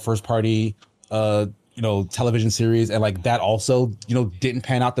own first party television series, and like that also didn't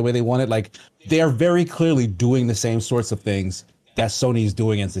pan out the way they wanted. Like they are very clearly doing the same sorts of things that Sony is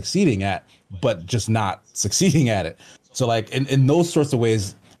doing and succeeding at, but just not succeeding at it. So like in those sorts of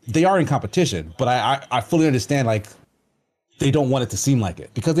ways, they are in competition, but I fully understand like they don't want it to seem like it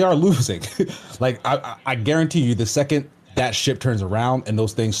because they are losing. Like I guarantee you, the second that ship turns around and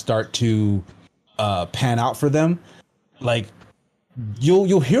those things start to pan out for them, like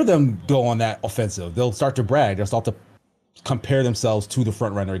you'll hear them go on that offensive. They'll start to brag. They'll start to compare themselves to the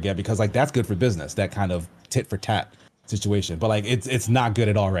front runner again, because like that's good for business, that kind of tit for tat situation. But like it's not good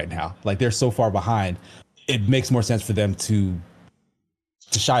at all right now. Like they're so far behind, it makes more sense for them to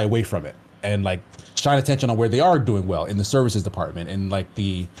shy away from it and like shine attention on where they are doing well in the services department, and like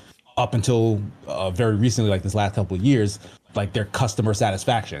the up until very recently, like this last couple of years, like their customer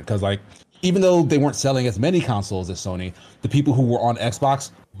satisfaction. Because like even though they weren't selling as many consoles as Sony, the people who were on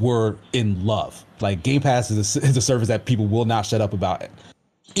Xbox were in love. Like Game Pass is a service that people will not shut up about it.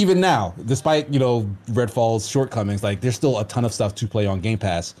 Even now, despite, you know, Redfall's shortcomings, like there's still a ton of stuff to play on Game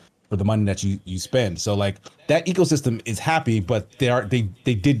Pass for the money that you spend. So like that ecosystem is happy, but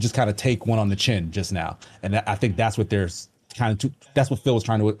they did just kind of take one on the chin just now. And I think that's what that's what Phil was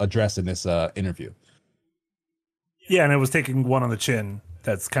trying to address in this interview. Yeah, and it was taking one on the chin.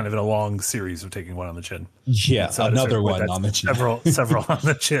 That's kind of in a long series of taking one on the chin. Yeah, so another one on the chin. Several on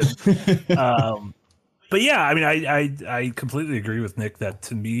the chin. But yeah, I mean, I completely agree with Nick that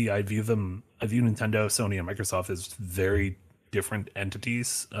to me, I view Nintendo, Sony, and Microsoft as very different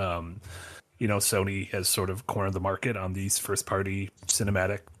entities. You know, Sony has sort of cornered the market on these first-party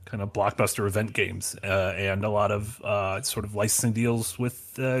cinematic kind of blockbuster event games, and a lot of sort of licensing deals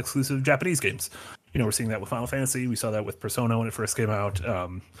with exclusive Japanese games. You know, we're seeing that with Final Fantasy. We saw that with Persona when it first came out.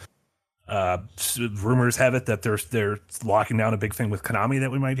 Rumors have it that they're locking down a big thing with Konami that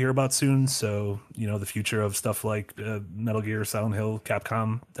we might hear about soon. So, you know, the future of stuff like Metal Gear, Silent Hill,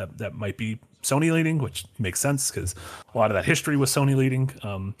 Capcom, that might be Sony leading, which makes sense because a lot of that history was Sony leading,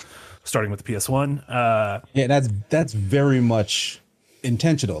 starting with the PS1. Yeah, that's very much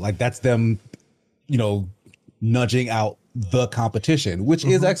intentional. Like that's them, you know, nudging out the competition, which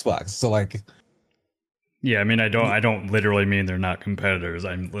is Xbox. So like. Yeah, I mean, I don't literally mean they're not competitors.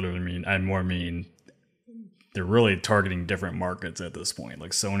 I more mean they're really targeting different markets at this point. Like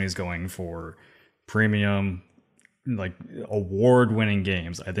Sony's going for premium, like award-winning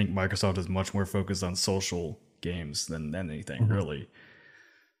games. I think Microsoft is much more focused on social games than anything, really.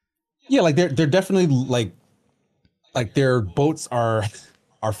 Yeah, like they're definitely like their boats are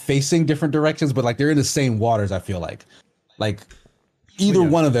facing different directions, but like they're in the same waters. I feel like either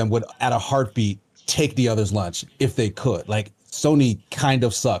one of them would, at a heartbeat, take the other's lunch if they could. Like Sony kind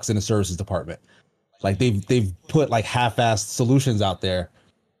of sucks in the services department. Like they've put like half-assed solutions out there,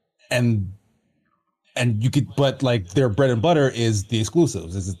 and you could, but like their bread and butter is the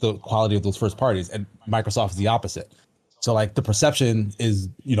exclusives, is the quality of those first parties, and Microsoft is the opposite. So like the perception is,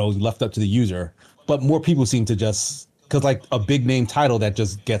 you know, left up to the user, but more people seem to just, because like a big name title that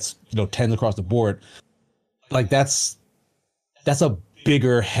just gets, you know, 10s across the board, like that's a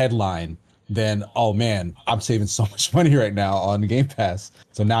bigger headline than, oh man, I'm saving so much money right now on the Game Pass,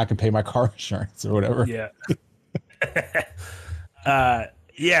 so now I can pay my car insurance or whatever. Yeah.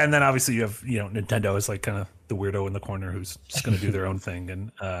 Yeah, and then obviously you have, you know, Nintendo is like kind of the weirdo in the corner who's just going to do their own thing.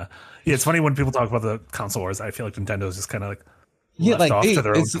 And yeah, it's funny when people talk about the console wars. I feel like Nintendo is just kind of like left off to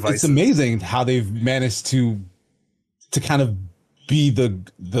their own devices. It's amazing how they've managed to kind of be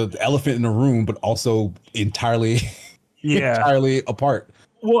the elephant in the room, but also entirely apart.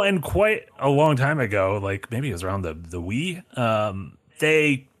 Well, and quite a long time ago, like maybe it was around the Wii,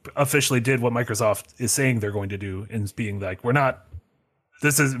 they officially did what Microsoft is saying they're going to do, in being like, we're not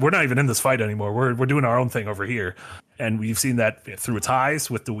even in this fight anymore. We're doing our own thing over here. And we've seen that through its highs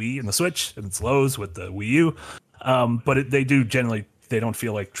with the Wii and the Switch, and its lows with the Wii U. But they don't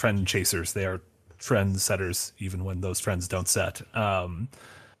feel like trend chasers. They are trend setters, even when those trends don't set.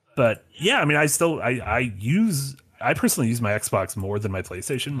 But yeah, I mean, I personally use my Xbox more than my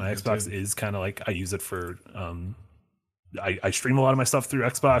PlayStation. My Xbox is kind of like, I use it for, I stream a lot of my stuff through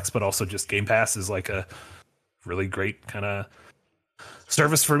Xbox, but also just Game Pass is like a really great kind of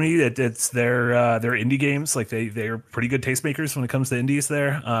service for me. It's their indie games. Like they're pretty good tastemakers when it comes to indies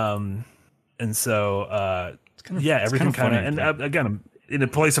there. And so, everything kind of, and again, I'm in a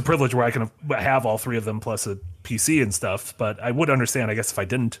place of privilege where I can have all three of them plus a PC and stuff, but I would understand, I guess, if I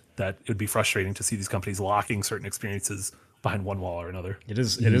didn't, that it would be frustrating to see these companies locking certain experiences behind one wall or another. It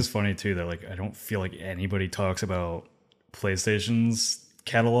is funny too that like I don't feel like anybody talks about PlayStation's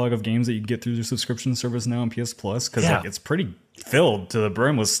catalog of games that you get through their subscription service now on PS Plus, because like it's pretty filled to the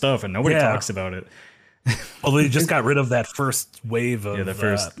brim with stuff and nobody talks about it. Well, they just got rid of that first wave of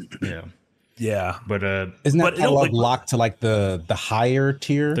but isn't that catalog locked to like the higher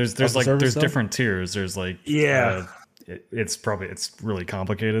tier? There's different tiers. There's like it's really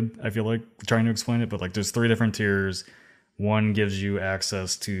complicated, I feel like, trying to explain it, but like there's 3 different tiers. One gives you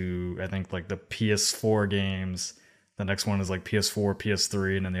access to, I think, like the PS4 games. The next one is like PS4,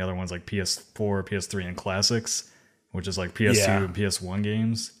 PS3, and then the other one's like PS4, PS3, and classics, which is like PS2 and PS1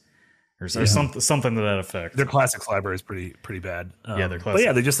 games. Or something to that effect. Their classics library is pretty bad. Their classics. But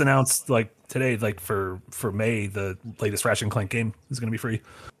yeah, they just announced like today, like for May, the latest Ratchet and Clank game is going to be free,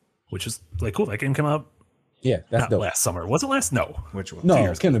 which is like cool. That game came out. Yeah, that's not last summer. Was it last? No. Which one? No,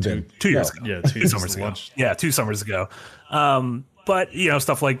 it couldn't have been 2 years ago. Yeah, 2 summers ago. Yeah, 2 summers ago. But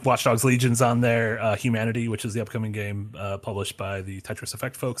stuff like Watch Dogs Legion's on there, Humanity, which is the upcoming game published by the Tetris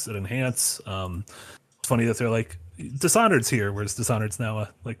Effect folks at Enhance. It's funny that they're like Dishonored's here, whereas Dishonored's now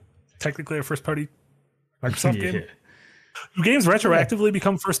technically a first party Microsoft game. Do games retroactively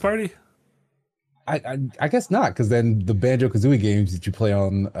become first party? I guess not, because then the Banjo-Kazooie games that you play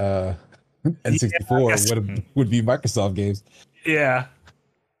on N64 would be Microsoft games. Yeah.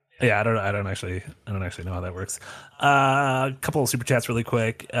 Yeah, I don't actually know how that works. A couple of super chats really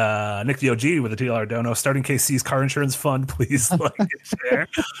quick. Nick the OG with a $2 dono. Starting KC's car insurance fund, please like and share.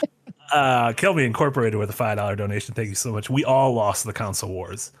 Kill Me Incorporated with a $5 donation. Thank you so much. We all lost the console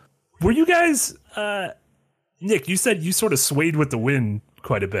wars. Were you guys Nick, you said you sort of swayed with the wind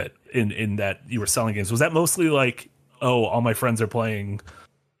quite a bit in that you were selling games. Was that mostly like, oh, all my friends are playing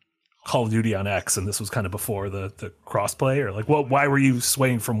Call of Duty on X, and this was kind of before the crossplay, or like why were you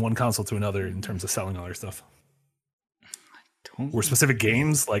swaying from one console to another in terms of selling all your stuff? Were specific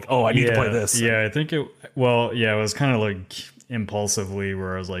games like, oh, I need to play this? Yeah, I think it was kind of like impulsively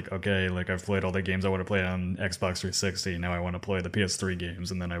where I was like, okay, like I've played all the games I want to play on Xbox 360. Now I want to play the PS3 games,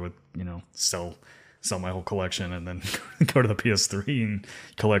 and then I would, sell my whole collection and then go to the PS3 and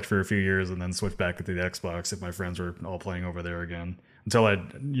collect for a few years and then switch back to the Xbox if my friends were all playing over there again. Until I,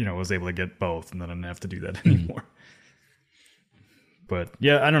 was able to get both, and then I didn't have to do that anymore. But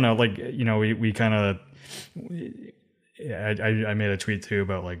yeah, I don't know. Like, we kind of, I made a tweet too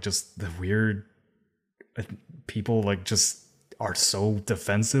about like just the weird people like just are so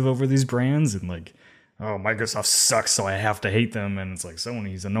defensive over these brands and like, oh, Microsoft sucks, so I have to hate them, and it's like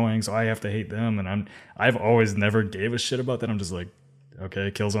Sony's annoying, so I have to hate them, and I've always never gave a shit about that. I'm just like,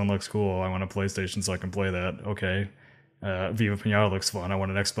 okay, Killzone looks cool. I want a PlayStation so I can play that. Okay. Viva Pinata looks fun. I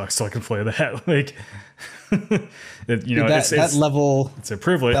want an Xbox so I can play that. Like, it's level. It's a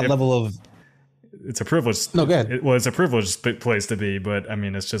privilege. That level of. It's a privilege. No, go ahead. It's a privileged place to be, but I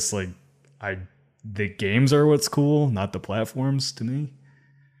mean, it's just like the games are what's cool, not the platforms to me.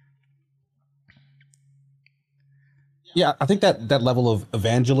 Yeah, I think that level of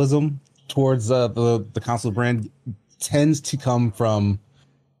evangelism towards the console brand tends to come from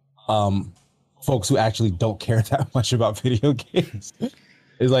folks who actually don't care that much about video games.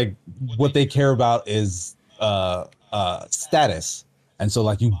 It's like what they care about is status. And so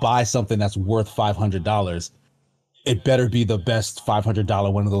like you buy something that's worth $500, it better be the best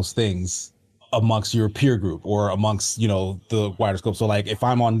 $500 one of those things amongst your peer group or amongst, the wider scope. So like if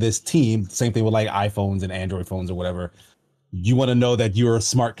I'm on this team, same thing with like iPhones and Android phones or whatever, you want to know that you're a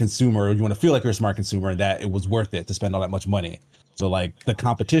smart consumer, or you want to feel like you're a smart consumer and that it was worth it to spend all that much money. So like the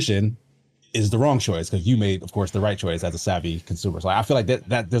competition is the wrong choice because you made, of course, the right choice as a savvy consumer. So I feel like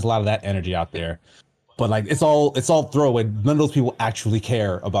that there's a lot of that energy out there, but like it's all throwaway. None of those people actually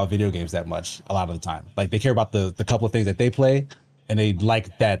care about video games that much a lot of the time. Like they care about the couple of things that they play, and they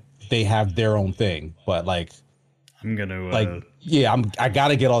like that they have their own thing. But like I'm gonna I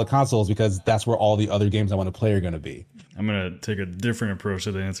gotta get all the consoles because that's where all the other games I want to play are gonna be. I'm gonna take a different approach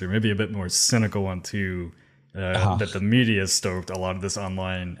to the answer, maybe a bit more cynical one too. That the media stoked a lot of this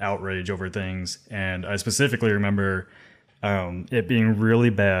online outrage over things, and I specifically remember it being really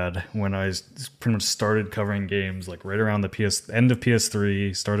bad when I pretty much started covering games like right around the end of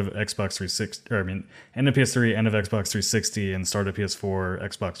PS3, start of Xbox 360, end of PS3, end of Xbox 360, and start of PS4,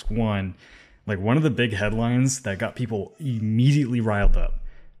 Xbox One. Like one of the big headlines that got people immediately riled up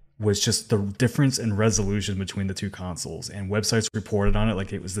was just the difference in resolution between the two consoles, and websites reported on it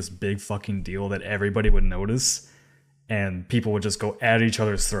like it was this big fucking deal that everybody would notice, and people would just go at each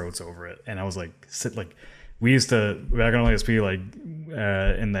other's throats over it. And I was like, we used to back on OSP, like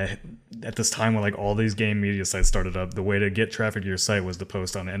at this time when like all these game media sites started up, the way to get traffic to your site was to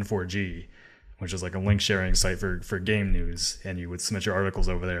post on N4G, which is like a link sharing site for game news, and you would submit your articles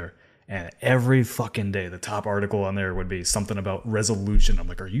over there. And every fucking day, the top article on there would be something about resolution. I'm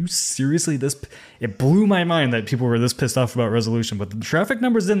like, are you seriously this? It blew my mind that people were this pissed off about resolution, but the traffic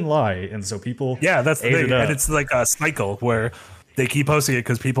numbers didn't lie. And so people. Yeah, that's the thing. And it's like a cycle where they keep posting it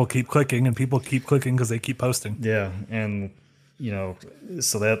because people keep clicking, and people keep clicking because they keep posting. Yeah. And,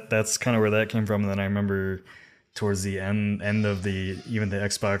 so that's kind of where that came from. And then I remember towards the end of even the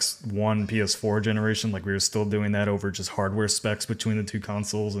Xbox One, PS4 generation, like we were still doing that over just hardware specs between the two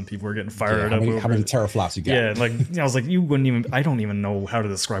consoles, and people were getting fired up over how many teraflops you got. Yeah, like I was like, I don't even know how to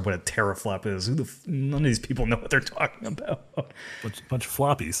describe what a teraflop is. None of these people know what they're talking about. Bunch of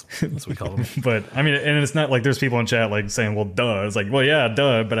floppies, that's what we call them. But I mean, and it's not like there's people in chat like saying, well, duh. It's like, well, yeah,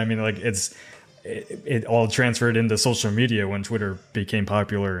 duh. But I mean, like it all transferred into social media when Twitter became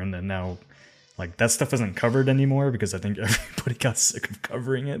popular, and then now like that stuff isn't covered anymore because I think everybody got sick of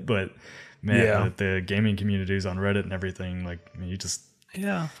covering it. But man, the gaming communities on Reddit and everything, like, I mean, you just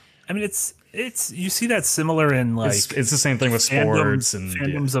I mean, it's you see that similar in like it's the same thing with sports and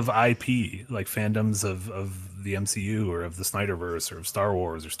fandoms of IP, like fandoms of the MCU or of the Snyderverse or of Star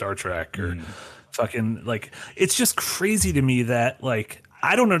Wars or Star Trek or fucking like it's just crazy to me that like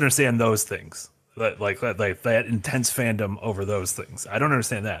I don't understand those things. Like that intense fandom over those things. I don't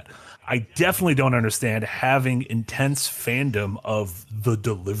understand that. I definitely don't understand having intense fandom of the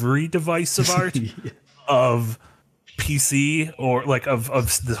delivery device of art of PC or like of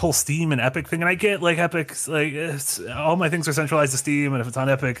the whole Steam and Epic thing. And I get like Epic's like all my things are centralized to Steam, and if it's on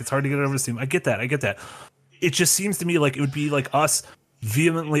Epic, it's hard to get it over to Steam. I get that. It just seems to me like it would be like us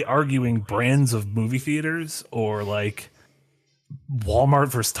vehemently arguing brands of movie theaters or like Walmart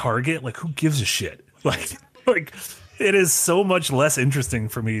versus Target. Like, who gives a shit? Like it is so much less interesting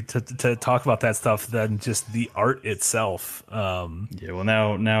for me to talk about that stuff than just the art itself. Well,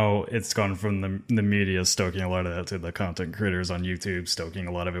 now it's gone from the media stoking a lot of that to the content creators on YouTube stoking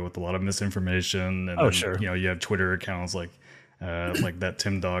a lot of it with a lot of misinformation. And then, sure. You know, you have Twitter accounts like that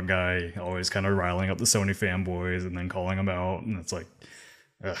Tim Dog guy always kind of riling up the Sony fanboys and then calling them out, and it's like,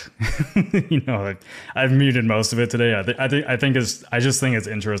 you know, I've muted most of it today. I just think it's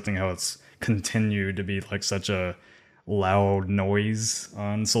interesting how it's continued to be like such a loud noise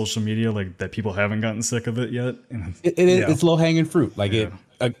on social media, like that people haven't gotten sick of it yet. It's low hanging fruit, like it,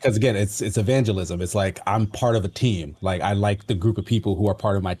 because again, it's evangelism. It's like I'm part of a team. Like I like the group of people who are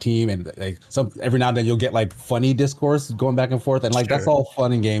part of my team, and like every now and then you'll get like funny discourse going back and forth, and like that's all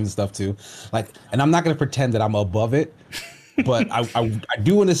fun and games and stuff too. Like, and I'm not gonna pretend that I'm above it, but I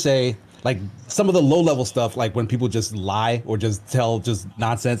do want to say like some of the low level stuff, like when people just lie or just tell just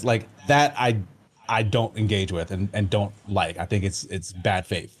nonsense, like that I don't engage with and don't like. I think it's bad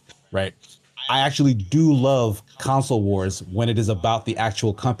faith, right? I actually do love console wars when it is about the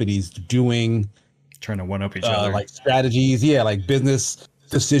actual companies trying to one up each other, like strategies, like business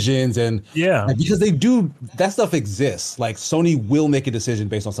decisions, and like, because they do that stuff exists. Like Sony will make a decision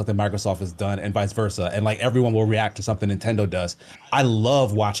based on something Microsoft has done, and vice versa, and like everyone will react to something Nintendo does. I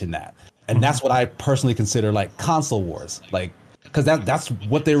love watching that, and that's what I personally consider like console wars, like. Because that's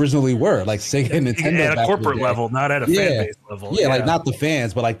what they originally were, like Sega and Nintendo at a corporate level, not at a fan base level. Yeah, like not the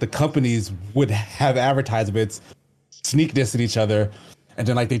fans, but like the companies would have advertisements, sneak this at each other, and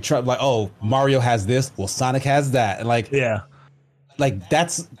then like they try like, oh, Mario has this, well, Sonic has that, and like like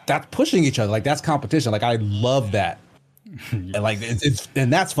that's pushing each other, like that's competition. Like I love that, and like it's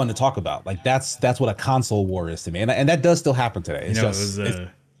and that's fun to talk about. Like that's what a console war is to me, and that does still happen today. It's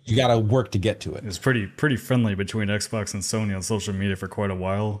you got to work to get to it. It was pretty friendly between Xbox and Sony on social media for quite a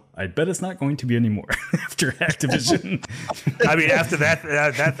while. I bet it's not going to be anymore after Activision. I mean, after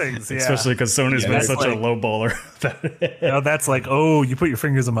that thing's especially because Sony's been such a low baller. That's like, oh, you put your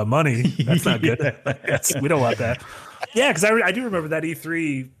fingers on my money. That's not good. We don't want that. Yeah, because I do remember that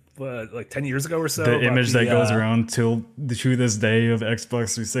E3 like 10 years ago or so. The image that goes around to this day of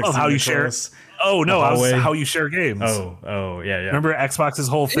Xbox 360. Oh, how you share? Oh no, how you share games. Oh, yeah. Remember Xbox's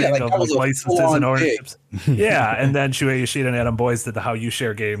whole thing of like licenses and ownerships. And then Shuei Yoshida and Adam Boyce did the how you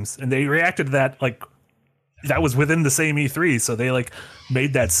share games, and they reacted to that like that was within the same E3, so they like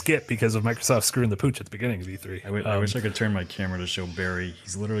made that skip because of Microsoft screwing the pooch at the beginning of E3. I wish I could turn my camera to show Barry.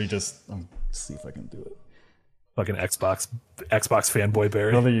 He's literally just. Let's see if I can do it. Fucking Xbox fanboy Barry.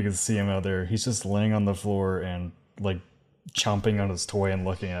 I don't think you can see him out there. He's just laying on the floor and like chomping on his toy and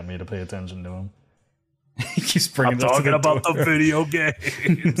looking at me to pay attention to him. He keeps bringing. I'm talking about the video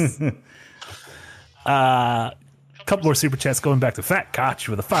games. Couple more super chats going back to Fat Koch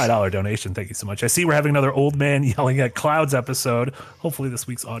with a $5 donation. Thank you so much. I see we're having another old man yelling at clouds episode. Hopefully this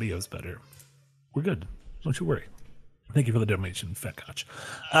week's audio is better. We're good. Don't you worry. Thank you for the donation, Fat Koch.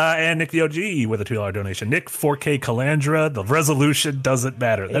 And Nick the OG with a $2 donation. Nick, 4K Calandra, the resolution doesn't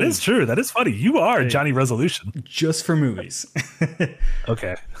matter. That is true. That is funny. You are Johnny Resolution. Just for movies.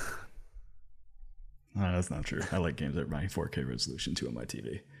 Okay. No, that's not true. I like games that are my 4K resolution too on my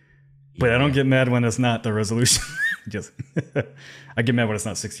TV. But I don't get mad when it's not the resolution. Just I get mad when it's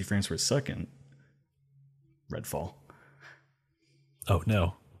not 60 frames per second. Redfall. Oh,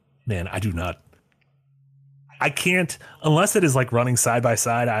 no. Man, I do not. I can't, unless it is like running side by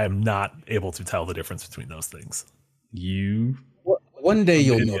side, I am not able to tell the difference between those things. One day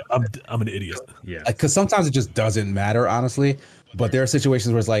you'll know. I'm an idiot. Yeah. Because sometimes it just doesn't matter, honestly. But there are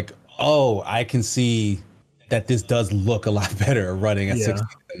situations where it's like, oh, I can see that this does look a lot better running at 60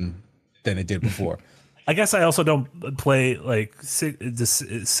 than it did before. I guess I also don't play like the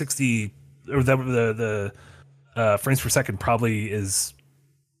 60 or the frames per second probably is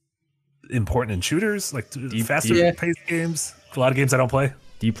important in shooters, like faster paced games. A lot of games I don't play.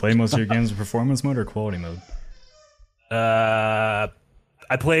 Do you play most of your games in performance mode or quality mode? I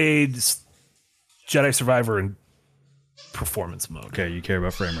played Jedi Survivor in performance mode. Okay, you care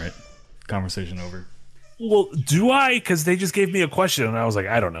about frame rate. Conversation over. Well, do I? Because they just gave me a question and I was like,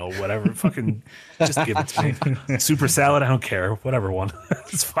 I don't know, whatever. Fucking just give it to me. Super Salad, I don't care. Whatever one.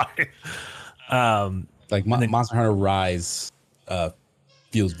 It's fine. Like Monster Hunter Rise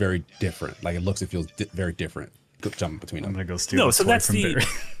feels very different. Like it feels very different. Jumping between them. I'm gonna go steal. No, so that's the.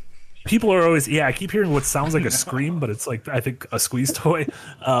 People are always I keep hearing what sounds like a scream, but it's like I think a squeeze toy.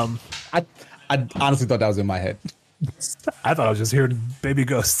 I honestly thought that was in my head. I thought I was just hearing baby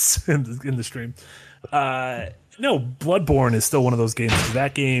ghosts in the stream. No, Bloodborne is still one of those games.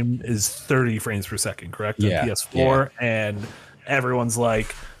 That game is 30 frames per second, correct? Yeah. On PS4, and everyone's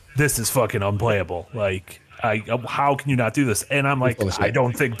like, "This is fucking unplayable." Like, how can you not do this? And I'm like, I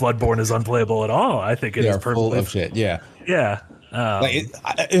don't think Bloodborne is unplayable at all. I think it is perfectly full of shit. Yeah. Yeah. Like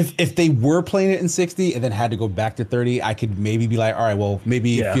if they were playing it in 60 and then had to go back to 30, I could maybe be like, all right, well,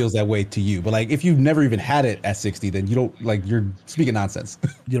 maybe it feels that way to you. But like, if you've never even had it at 60, then you don't you're speaking nonsense.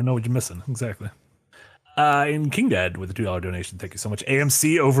 You don't know what you're missing. Exactly. In King Dead with a $2 donation. Thank you so much.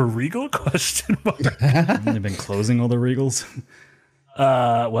 AMC over Regal? Question mark. They've been closing all the Regals.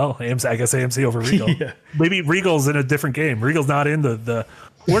 Well, AMC, I guess AMC over Regal. Yeah. Maybe Regal's in a different game. Regal's not in the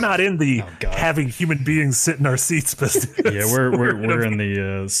we're not in the having human beings sit in our seats business. Yeah, we're in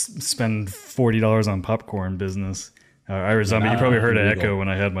the spend $40 on popcorn business. Irish Zombie, you probably heard an echo when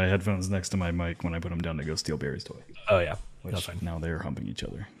I had my headphones next to my mic when I put them down to go steal Barry's toy. Oh yeah, which now they're humping each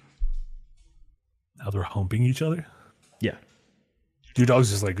other. Now they're humping each other? Yeah. Do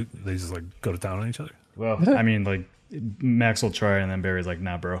dogs just go to town on each other? Well, I mean, like Max will try, and then Barry's like,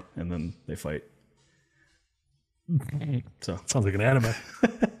 "Nah, bro," and then they fight. So sounds like an anime.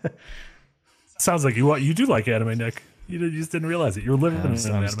 Sounds like you do like anime, Nick. You just didn't realize it. You're living in an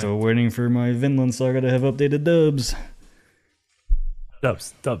anime. I'm still waiting for my Vinland Saga to have updated dubs.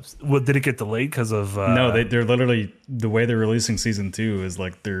 Dubs. Well, did it get delayed because of? No, they're literally the way they're releasing season 2 is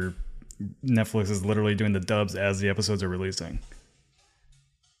like Netflix is literally doing the dubs as the episodes are releasing.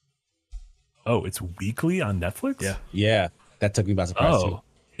 Oh, it's weekly on Netflix? Yeah. That took me by surprise too.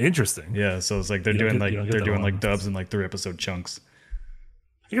 Interesting. Yeah, so it's like they're doing dubs in like 3-episode chunks.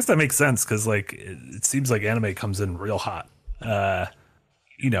 I guess that makes sense because like it seems like anime comes in real hot.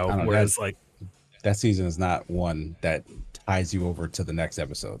 Whereas like that season is not one that ties you over to the next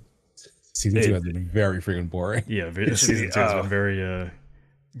episode. Season 2 has been very freaking boring. Yeah, season 2 has been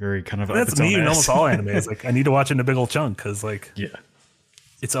very kind of. That's me in almost all anime. It's like I need to watch it in a big old chunk because like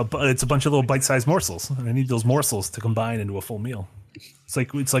it's a bunch of little bite-sized morsels, and I need those morsels to combine into a full meal.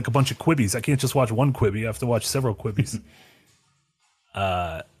 It's like a bunch of Quibbies. I can't just watch one Quibi. I have to watch several Quibbies.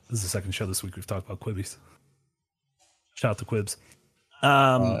 This is the second show this week we've talked about Quibbies. Shout out to Quibs.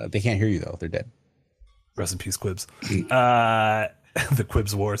 They can't hear you though. They're dead. Rest in peace, Quibs. The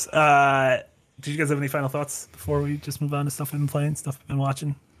Quibs Wars. Did you guys have any final thoughts before we just move on to stuff we've been playing, stuff we've been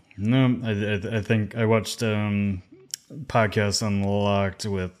watching? No, I think I watched Podcast Unlocked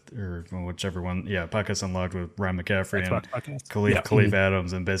with, or whichever one. Yeah, Podcast Unlocked with Ryan McCaffrey and Khalif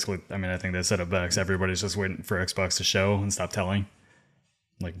Adams. And basically, I mean, I think they said it best. Everybody's just waiting for Xbox to show and stop telling.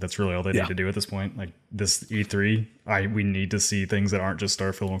 Like, that's really all they need to do at this point. Like, this E3, we need to see things that aren't just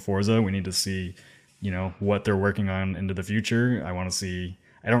Starfield and Forza. We need to see, what they're working on into the future. I want to see,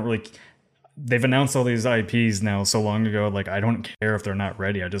 they've announced all these IPs now so long ago. Like, I don't care if they're not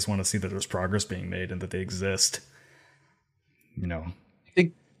ready. I just want to see that there's progress being made and that they exist. I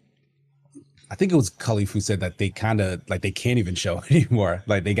think it was Khalif who said that they kind of like they can't even show anymore.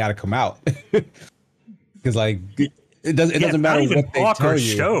 Like they got to come out because like it doesn't matter what they tell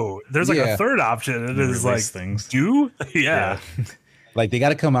you. Show. There's like a third option. It is like things. Like they got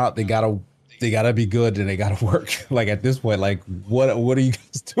to come out. They gotta be good and they gotta work. Like at this point, like what are you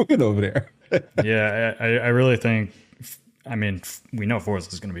guys doing over there? Yeah, I really think. I mean, we know Forza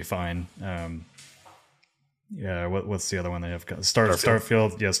is going to be fine. Yeah, what's the other one they have?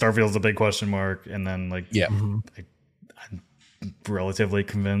 Starfield. Yeah, Starfield's a big question mark, and then I'm relatively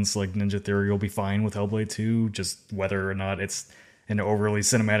convinced like Ninja Theory will be fine with Hellblade 2. Just whether or not it's an overly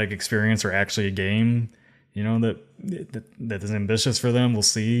cinematic experience or actually a game, that is ambitious for them, we'll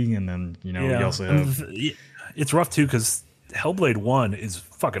see. And then you also have it's rough too because Hellblade 1 is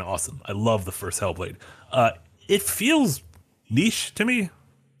fucking awesome. I love the first Hellblade. It feels niche to me.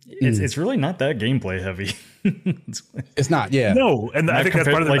 It's really not that gameplay heavy. It's not, no, and I think that's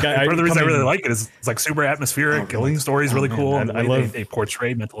part of the reason I really like it is it's like super atmospheric. The story is really cool. And I love they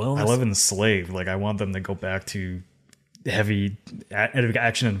portray mental illness. I love Enslaved. Like I want them to go back to heavy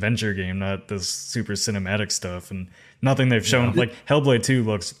action adventure game, not this super cinematic stuff. And nothing they've shown. Like Hellblade 2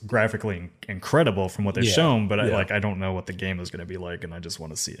 looks graphically incredible from what they've shown, but I don't know what the game is going to be like, and I just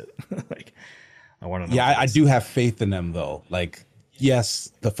want to see it. Like, I want to know. Yeah, I do have faith in them though. Like,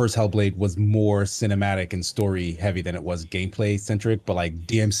 yes, the first Hellblade was more cinematic and story heavy than it was gameplay centric, but like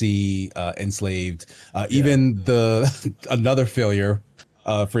DMC, Enslaved, even the another failure,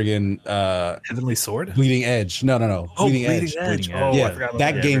 friggin' Heavenly Sword, Bleeding Edge. No. Oh, Bleeding Edge. Oh, yeah, I forgot about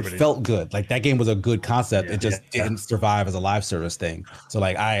that game felt good. Like that game was a good concept. It just didn't survive as a live service thing. So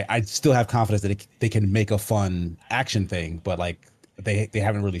like I still have confidence that they can make a fun action thing, but like they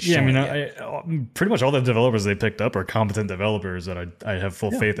haven't really shown. Yeah, I mean, pretty much all the developers they picked up are competent developers that I have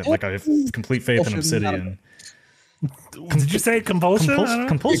full faith in. Like I have complete faith in Obsidian. Did you say Compulsion?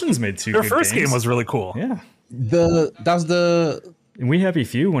 Compulsion's made 2 Their good first games. game was really cool. Yeah. That was the And We Happy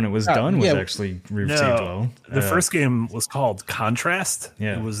Few, when it was done, was actually received well. The first game was called Contrast.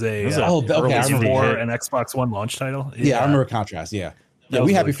 Yeah. It was a okay, I remember for an Xbox One launch title. Yeah, I remember Contrast. Yeah,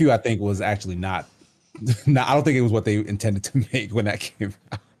 We Happy Few, I think, was actually not. I don't think it was what they intended to make when that came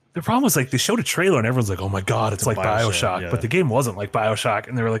out. The problem was like they showed a trailer and everyone's like, "Oh my god, it's like BioShock," but the game wasn't like BioShock,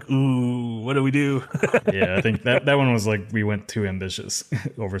 and they were like, "Ooh, what do we do?" Yeah, I think that one was like we went too ambitious,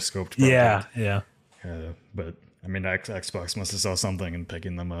 overscoped. Yeah. But I mean, Xbox must have saw something in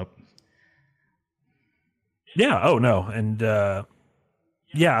picking them up. Yeah. Oh no, and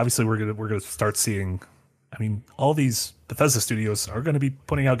obviously we're gonna start seeing. I mean, all these Bethesda studios are going to be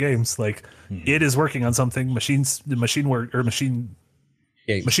putting out games. Like, it is working on something. Machine Gun.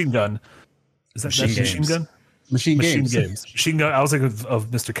 Is that Machine Gun? Machine Games. Machine Gun. I was like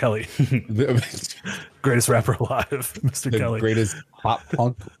of Mr. Kelly, greatest rapper alive, Mr. Kelly, greatest pop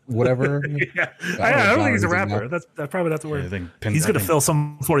punk, whatever. I don't think he's a rapper. That's probably not the word. He's going to fill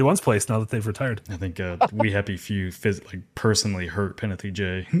some 41's place now that they've retired. I think We Happy Few personally hurt Penalty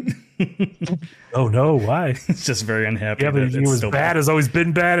J. Oh no, why? It's just very unhappy. Yeah, but he was bad. Has always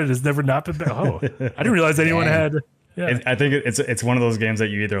been bad. It has never not been bad. Oh, I didn't realize anyone had. Yeah. I think it's one of those games that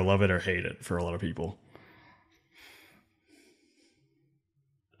you either love it or hate it for a lot of people.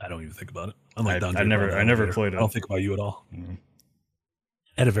 I don't even think about it. I never played it. I don't think about you at all. Mm-hmm.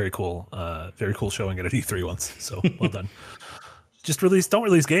 Had a very cool showing at an E3 once. So well done. Don't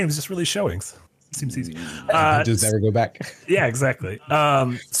release games, just release showings. Seems easy. Just never go back. Yeah, exactly.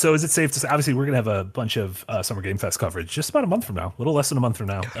 So is it safe to say, obviously we're gonna have a bunch of Summer Game Fest coverage just about a month from now, a little less than a month from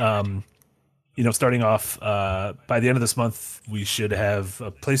now. Starting off by the end of this month, we should have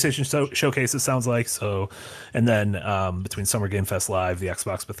a PlayStation showcase, it sounds like. So, and then between Summer Game Fest Live, the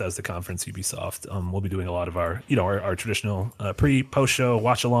Xbox Bethesda Conference, Ubisoft, we'll be doing a lot of our traditional post show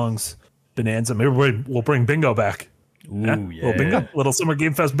watch-alongs, Bonanza. Maybe we'll bring bingo back. Ooh, yeah. Little bingo, little Summer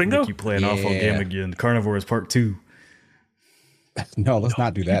Game Fest bingo. Make you play an awful game again. Carnivores Part 2. No, let's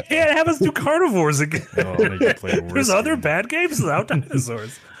not do that. Yeah, have us do Carnivores again. There's other game. bad games without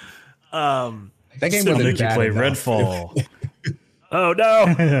dinosaurs. That game will wasn't make you bad play enough. Redfall. Oh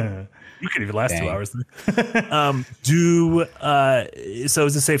no. You could even last 2 hours. So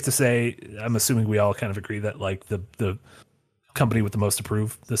is it safe to say, I'm assuming we all kind of agree that like the company with the most to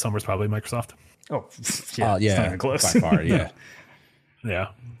prove this summer is probably Microsoft? Oh, yeah. It's not even close. By far, yeah. Yeah.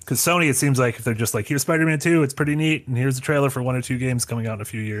 Because Sony, it seems like if they're just like, here's Spider-Man 2, it's pretty neat, and here's a trailer for 1 or 2 games coming out in a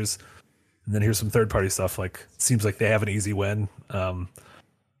few years, and then here's some third-party stuff, like, it seems like they have an easy win.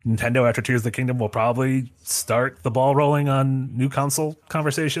 Nintendo, after Tears of the Kingdom, will probably start the ball rolling on new console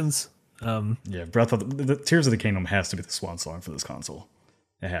conversations. Yeah, the Tears of the Kingdom has to be the swan song for this console.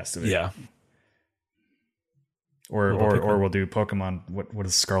 It has to be. Yeah. Or we'll do Pokemon. What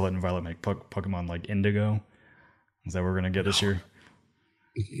does Scarlet and Violet make? Pokemon like Indigo? Is that what we're gonna get this year?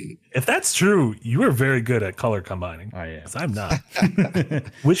 If that's true, you are very good at color combining. Oh yeah, I'm not.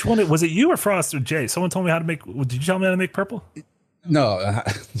 Which one was it? You or Frost or Jay? Someone told me how to make. Did you tell me how to make purple? No,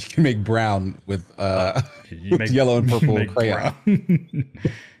 you can make brown with yellow and purple crayon.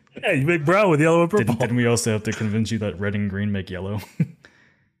 Yeah, you make brown with yellow and purple. Didn't we also have to convince you that red and green make yellow?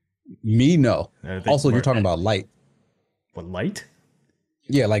 Me, no. Also, you're talking about light. What, light?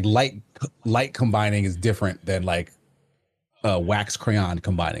 Yeah, like light combining is different than like wax crayon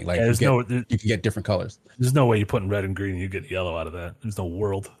combining. Like you can get different colors. There's no way you're putting red and green and you get yellow out of that. There's no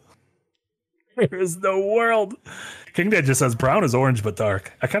world. There is no world. King Dad just says brown is orange but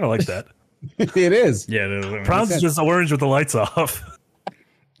dark. I kind of like that. It is. Yeah, brown's just orange with the lights off.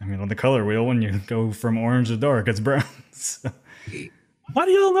 I mean, on the color wheel, when you go from orange to dark, it's brown. So. Why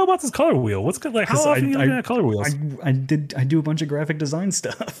do you all know about this color wheel? What's good? Like, how often are you looking at color wheels? I do a bunch of graphic design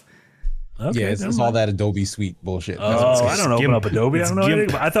stuff. Okay, yeah, it's all that Adobe Suite bullshit. Oh, I don't know about Adobe. I don't know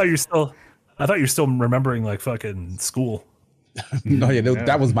anything. I thought you're still remembering like fucking school. No, yeah,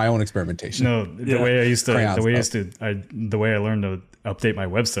 that was my own experimentation. No, the way I used to, Crayon the way I learned to update my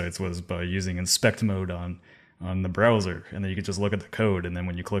websites was by using inspect mode on the browser, and then you could just look at the code, and then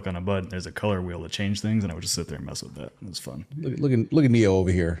when you click on a button, there's a color wheel to change things, and I would just sit there and mess with that. It was fun. Look at Neo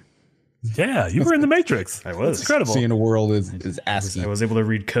over here. Yeah, you were in the Matrix. I was. That's incredible. Seeing the world is ASCII. I was able to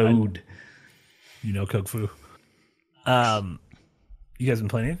read code. You know Kung Fu. You guys been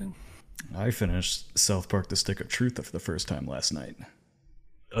playing anything? I finished South Park: The Stick of Truth for the first time last night.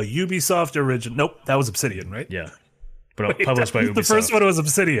 A Ubisoft original. Nope, that was Obsidian, right? Yeah, but published by Ubisoft. The first one was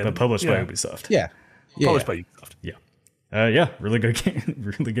Obsidian, but published by Ubisoft. Yeah. Published by Ubisoft. Yeah. Really good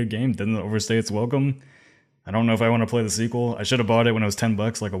game. Really good game. Didn't overstay its welcome. I don't know if I want to play the sequel. I should have bought it when it was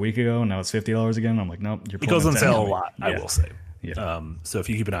 $10 like a week ago, and now it's $50 again. I'm like, nope. It goes on sale a lot. Yeah. I will say. Yeah. So if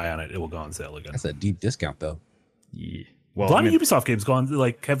you keep an eye on it, it will go on sale again. That's a deep discount, though. Yeah. Well, a lot of Ubisoft games go on,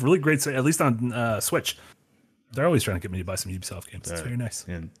 like, have really great, at least on Switch. They're always trying to get me to buy some Ubisoft games. It's very nice.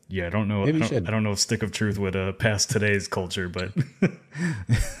 And yeah, I don't know. Maybe I don't know if Stick of Truth would pass today's culture, but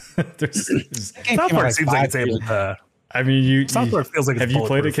South Park seems like it's able to. I mean, South Park feels like it's have you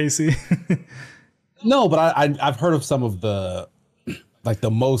played it, Casey? No, but I've heard of some of the like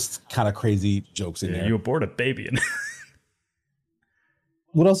the most kind of crazy jokes in there. You abort a baby.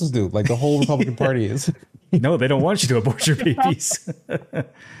 What else is new? Like the whole Republican Party is. No, they don't want you to abort your babies.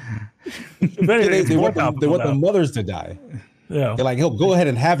 They want the mothers to die. Yeah. They're like, go ahead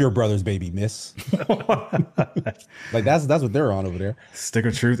and have your brother's baby, miss. Like that's what they're on over there. Stick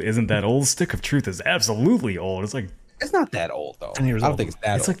of Truth isn't that old. Stick of Truth is absolutely old. It's like it's not that old though. 10 years I don't old. think it's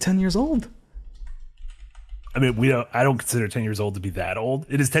that it's old. like 10 years old. I mean, I don't consider 10 years old to be that old.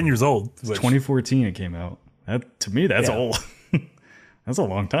 It is 10 years old. It's 2014 it came out. That to me, that's old. That's a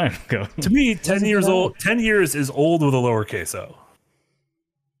long time ago. To me, 10 years old. 10 years is old with a lowercase o.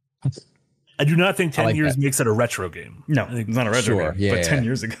 I do not think 10 like years that. makes it a retro game. No, it's not a retro game. But 10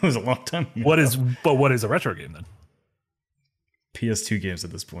 years ago was a long time ago. What is a retro game then? PS2 games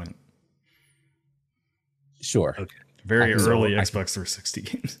at this point. Sure. Okay. Very early Xbox 360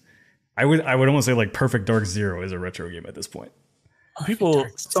 games. I would almost say like Perfect Dark Zero is a retro game at this point.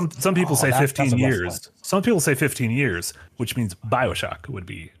 Some people say 15 that's a rough years. one. Some people say 15 years, which means BioShock would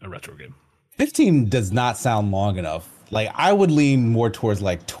be a retro game. 15 does not sound long enough. Like I would lean more towards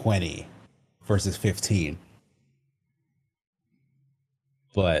like 20 versus 15.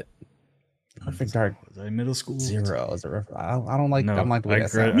 But Perfect Dark Was I middle school? Zero is a I don't like. No, I don't like the way that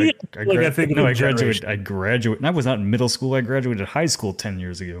sounds. I graduated. I was not in middle school. I graduated high school 10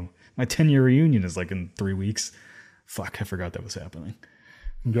 years ago. My 10-year reunion is like in 3 weeks. Fuck, I forgot that was happening.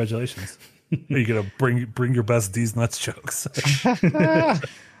 Congratulations. Are you gonna bring your best D's nuts jokes?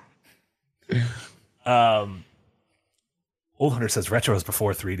 Old Hunter says retro is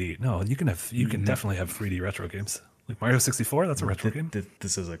before 3D. No, you can definitely have 3D retro games. Like Mario 64, that's a retro game.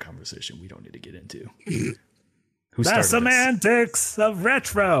 This is a conversation we don't need to get into. The semantics of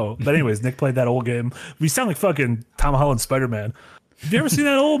retro. But anyways, Nick played that old game. We sound like fucking Tom Holland Spider-Man. Have you ever seen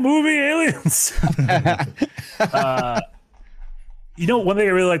that old movie, Aliens? One thing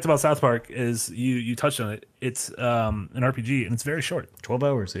I really liked about South Park is you touched on it. It's an RPG and it's very short. 12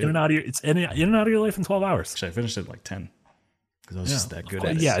 hours. Yeah. In and out of your life in 12 hours. Actually, I finished it in like 10 because I was just that good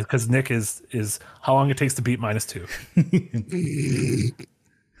at it. Yeah, because Nick is how long it takes to beat -2.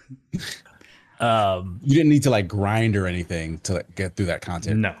 You didn't need to like grind or anything to get through that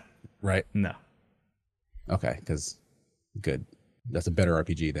content. No, right? No. Okay, because good. That's a better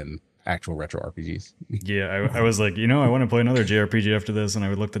RPG than actual retro RPGs. Yeah, I was like, I want to play another JRPG after this, and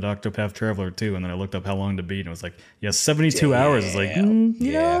I looked at Octopath Traveler 2, and then I looked up how long to beat, and it was like, 72 hours. It's like,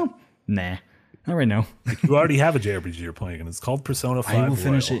 nah, not right now. You already have a JRPG you're playing, and it's called Persona 5. I will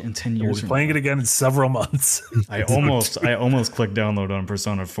finish it in 10 years. We'll be playing it again in several months. I almost clicked download on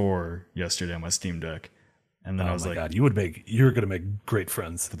Persona 4 yesterday on my Steam Deck, and then I was like, God, you're gonna make great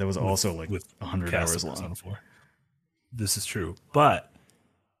friends. But that was also like with 100 hours long. Persona 4. This is true, but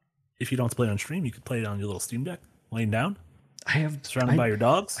if you don't play it on stream, you could play it on your little Steam Deck, laying down. Surrounded by your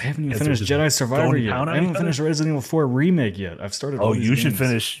dogs. I haven't even finished Jedi Survivor yet. I haven't finished Resident Evil 4 Remake yet. I've started. Oh, you should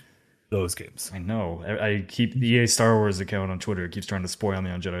finish those games. I know. I keep the EA Star Wars account on Twitter. It keeps trying to spoil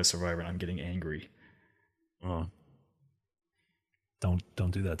me on Jedi Survivor, and I'm getting angry. Oh, don't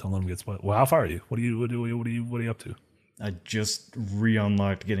do that. Don't let them get spoiled. Well, how far are you? What are you up to? I just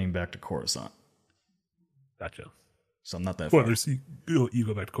re-unlocked getting back to Coruscant. Gotcha. So I'm not that far. You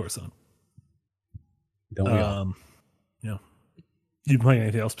go back to Coruscant. Don't we all? Yeah. You been playing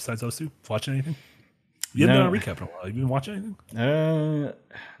anything else besides those two? Watching anything? You haven't done a recap in a while. You been watching anything?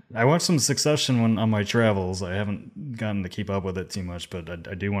 I watched some Succession on my travels. I haven't gotten to keep up with it too much, but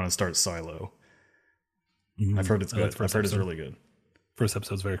I do want to start Silo. I've heard it's good. I've heard it's really good. First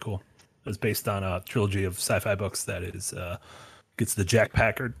episode's very cool. It's based on a trilogy of sci-fi books that is gets the Jack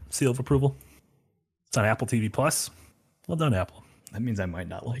Packard seal of approval. It's on Apple TV Plus. Well done, Apple. That means I might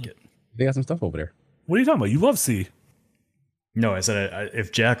not like it. They got some stuff over there. What are you talking about? You love C. No, I said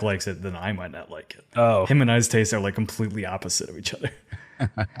if Jack likes it, then I might not like it. Oh, him and I's tastes are like completely opposite of each other.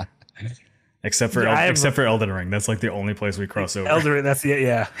 Except for Elden Ring. That's like the only place we cross over. Elden Ring, that's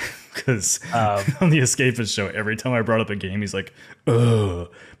yeah. Because on the Escapist show, every time I brought up a game, he's like,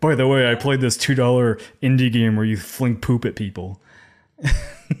 "Ugh. By the way, I played this $2 indie game where you fling poop at people."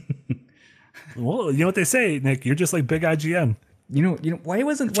 Well, you know what they say, Nick. You're just like big IGN. You know why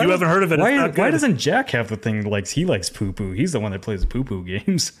haven't heard of it? Why doesn't Jack have the thing he likes poo poo? He's the one that plays poo poo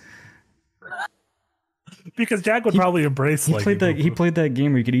games. Because Jack would probably embrace. He played that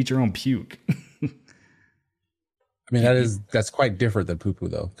game where you could eat your own puke. I mean, that's quite different than poo poo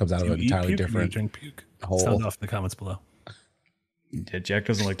though. It comes out of an entirely different. Drink puke. Whole. Sound off in the comments below. Yeah, Jack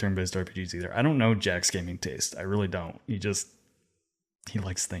doesn't like turn-based RPGs either. I don't know Jack's gaming taste. I really don't. He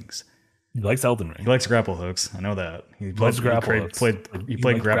likes things. He likes Elden Ring. He likes grapple hooks. I know that. He loves grapple hooks. He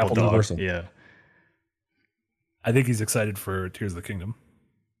played Grapple Dog. Universal. Yeah. I think he's excited for Tears of the Kingdom.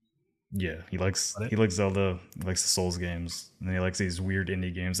 Yeah, he likes Zelda. He likes the Souls games, and he likes these weird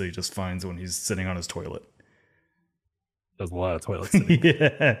indie games that he just finds when he's sitting on his toilet. Does a lot of toilet sitting.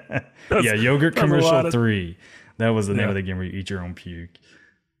 Yeah, Yogurt Commercial 3. That was the name of the game where you eat your own puke.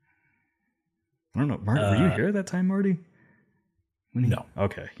 I don't know, Marty. Were you here that time, Marty? No.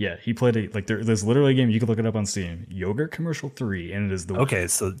 Okay. Yeah, he played there's literally a game, you can look it up on Steam. Yogurt Commercial 3, and it is the Okay,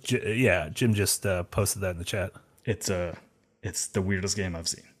 so Jim just posted that in the chat. It's the weirdest game I've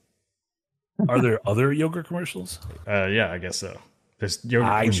seen. Are there other yogurt commercials? Yeah, I guess so. There's yogurt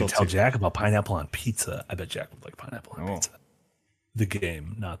commercial. You tell Jack about pineapple on pizza. I bet Jack would like pineapple on pizza. The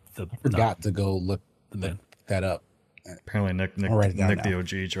game, not the. I forgot to go look that up. Apparently, Nick the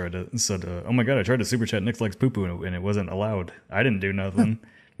OG said, "Oh my god, I tried to super chat. Nick likes poo poo, and it wasn't allowed. I didn't do nothing.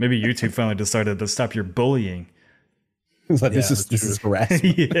 Maybe YouTube finally decided to stop your bullying." Like, this is harassment.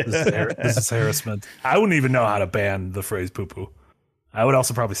 This is harassment. I wouldn't even know how to ban the phrase poo poo. I would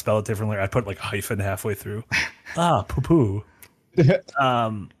also probably spell it differently. I'd put like a hyphen halfway through. Poo poo.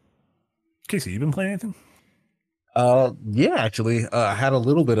 Casey, you been playing anything? Yeah, actually, I had a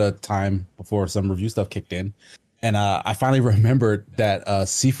little bit of time before some review stuff kicked in. And I finally remembered that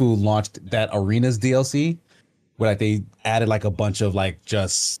Sifu launched that Arenas DLC where like they added like a bunch of like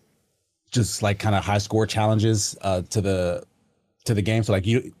just like kind of high score challenges to the game. So like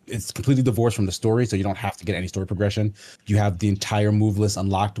it's completely divorced from the story, so you don't have to get any story progression. You have the entire move list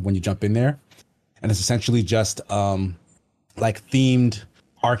unlocked when you jump in there. And it's essentially just like themed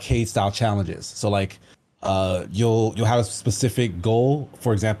arcade style challenges. So like you'll have a specific goal.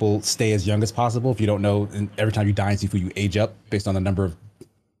 For example, stay as young as possible. If you don't know, and every time you die in Sifu, you age up based on the number of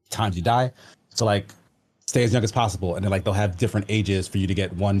times you die. So like stay as young as possible, and then like they'll have different ages for you to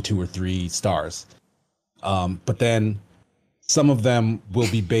get 1, 2, or 3 stars. But then some of them will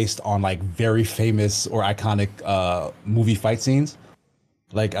be based on like very famous or iconic movie fight scenes.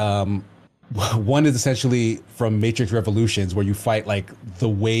 Like one is essentially from Matrix Revolutions, where you fight like the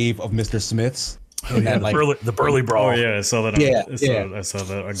wave of Mr. Smiths. The burly brawl. Oh yeah, I saw that. I saw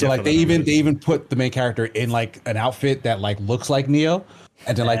that. So like they even put the main character in like an outfit that like looks like Neo,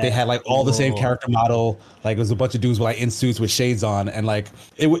 and then like they had like all the same character model. Like it was a bunch of dudes with like in suits with shades on, and like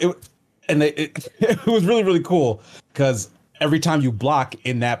it was really really cool because every time you block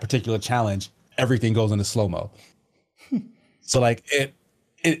in that particular challenge, everything goes into slow mo. So like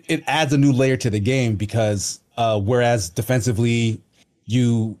it adds a new layer to the game because whereas defensively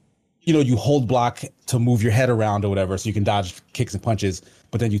you hold block to move your head around or whatever, so you can dodge kicks and punches,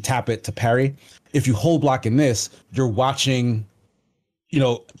 but then you tap it to parry. If you hold block in this, you're watching,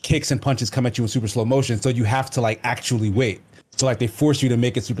 kicks and punches come at you in super slow motion. So you have to like actually wait. So like they force you to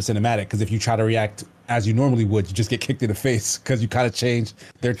make it super cinematic, because if you try to react as you normally would, you just get kicked in the face because you kind of change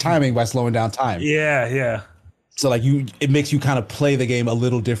their timing by slowing down time. Yeah. So like it makes you kind of play the game a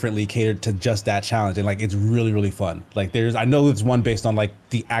little differently, catered to just that challenge, and like it's really really fun. Like I know there's one based on like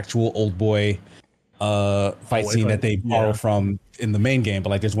the actual Old Boy fight scene that they borrow from in the main game, but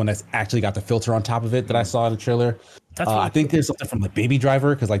like there's one that's actually got the filter on top of it that I saw in the trailer. I think there's something from the Baby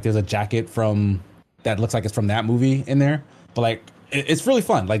Driver, because like there's a jacket from that looks like it's from that movie in there. But like it's really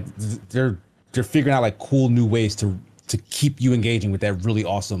fun. Like they're figuring out like cool new ways to keep you engaging with that really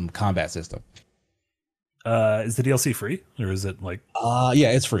awesome combat system. Is the DLC free, or is it like?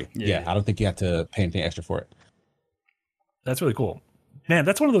 Yeah, it's free. Yeah, I don't think you have to pay anything extra for it. That's really cool. Man,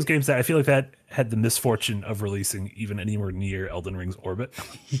 that's one of those games that I feel like that had the misfortune of releasing even anywhere near Elden Ring's orbit.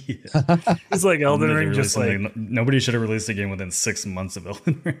 Yeah. It's like Elden Ring just like nobody should have released a game within 6 months of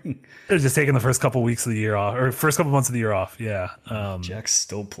Elden Ring. They're just taking the first couple weeks of the year off, or first couple months of the year off. Yeah. Jack's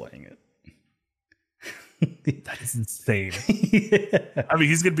still playing it. That is insane. Yeah. I mean,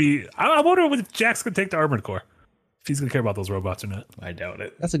 he's gonna be. I wonder if Jack's gonna take to Armored Core. If he's gonna care about those robots or not. I doubt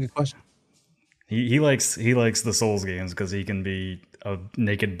it. That's a good question. He likes the Souls games because he can be a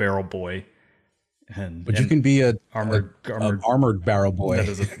naked barrel boy, but you can be a armored barrel boy.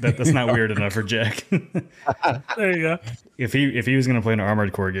 That's not weird enough for Jack. There you go. If he was gonna play an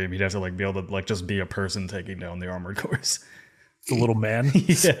Armored Core game, he'd have to like be able to like just be a person taking down the Armored Cores. The little man.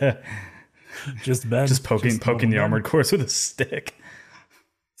 Yeah. Just poking the Armored Cores with a stick.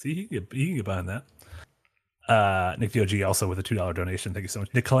 See, he can get behind that. Nick DOG also with a $2 donation. Thank you so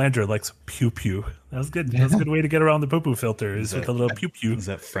much. Nick Calandra likes pew pew. That was good. That was a good way to get around the poo poo filter. Is with a little pew pew. Is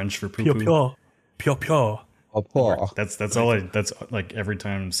that French for poo poo? Pew pew pew. That's all that's like every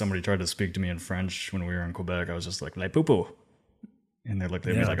time somebody tried to speak to me in French when we were in Quebec, I was just like poo poo. And they're like,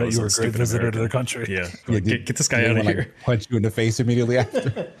 I bet you were a great visitor to the country. Yeah, like, get this guy out of here. Punch you in the face immediately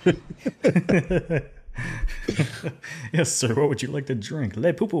after. Yes, sir. What would you like to drink?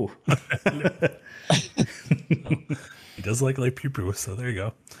 Le poo poo. He does like le poo poo, so there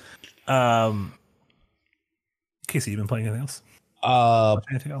you go. Casey, you been playing anything else?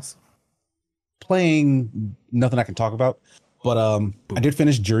 Anything else? Playing nothing I can talk about, but I did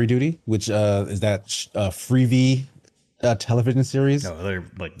finish Jury Duty, which is that Freevee television series. No, they're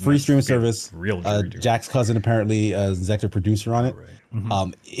like free streaming service. Real Jack's cousin apparently is executive producer on it. Right.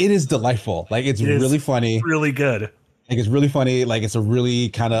 Mm-hmm. It is delightful. Like it's really funny. Really good. Like it's really funny. Like it's a really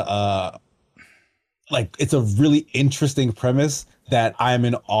kind of like it's a really interesting premise that I'm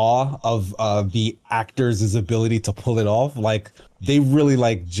in awe of the actors' ability to pull it off. Like they really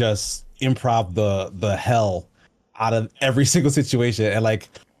like just improv the hell out of every single situation, and like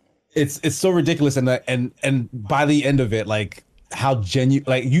it's so ridiculous, and by the end of it, like how genuine,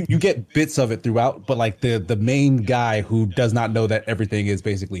 like you get bits of it throughout, but like the main guy who does not know that everything is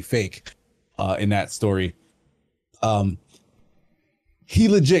basically fake in that story, he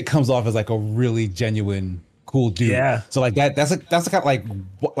legit comes off as like a really genuine cool dude. Yeah. So like that's the kind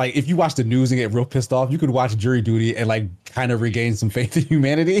of like if you watch the news and get real pissed off, you could watch Jury Duty and like kind of regain some faith in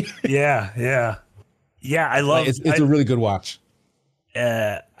humanity. Yeah. I love it's a really good watch.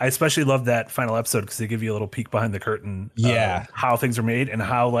 I especially love that final episode because they give you a little peek behind the curtain. Yeah. How things are made and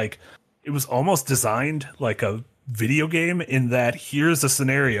how like it was almost designed like a video game in that here's a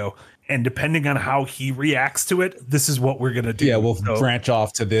scenario and depending on how he reacts to it, this is what we're gonna do. Yeah, we'll branch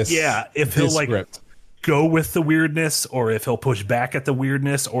off to this. Yeah, if he'll like script. Go with the weirdness, or if he'll push back at the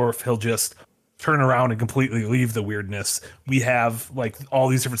weirdness, or if he'll just turn around and completely leave the weirdness. We have like all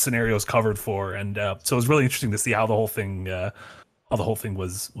these different scenarios covered for, and so it was really interesting to see how the whole thing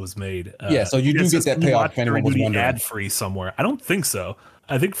was made. Yeah, so you do get that payoff. If anyone was wondering, ad free somewhere? I don't think so.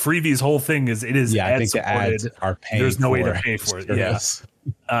 I think Freevee's whole thing is it is ad supported. The ads are paying. There's no way to pay for it. Yes.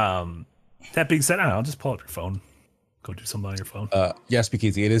 That being said, I don't know, I'll just pull up your phone. Go do something on your phone. Yes,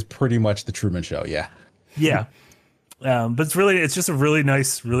 because it is pretty much the Truman Show. Yeah. Yeah. But it's just a really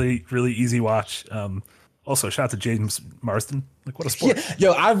nice, really, really easy watch. Also, shout out to James Marsden. Like, what a sport!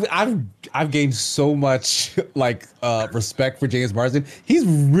 Yeah, yo, I've gained so much like respect for James Marsden. He's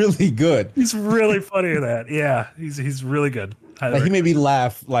really good. He's really funny in that. Yeah, he's really good. Like, he made me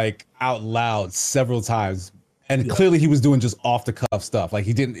laugh like out loud several times, and clearly he was doing just off the cuff stuff. Like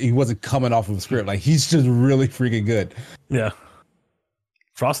he wasn't coming off of a script. Like he's just really freaking good. Yeah.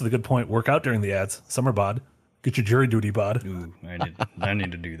 Frost with a good point. Work out during the ads. Summer bod. Get your Jury Duty bod. Ooh, I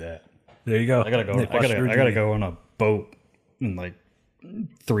need to do that. There you go. I gotta go on a boat in like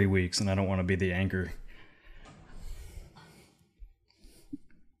 3 weeks, and I don't want to be the anchor.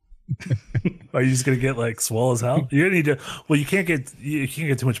 Are you just gonna get like swole as hell? You're gonna need to. Well, you can't get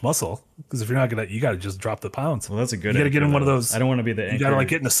too much muscle because if you're not gonna, you gotta just drop the pounds. Well, that's a good. You gotta get in one of those. I don't want to be the anchor. You gotta like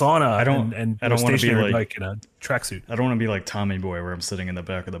get in a sauna. I don't want to be like in a tracksuit. I don't want to be like Tommy Boy, where I'm sitting in the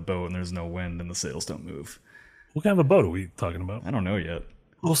back of the boat and there's no wind and the sails don't move. What kind of a boat are we talking about? I don't know yet.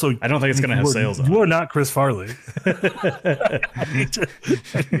 Also, I don't think it's gonna have sails on. You are not Chris Farley. I need to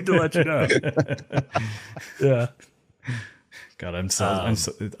let you know. Yeah. God, I'm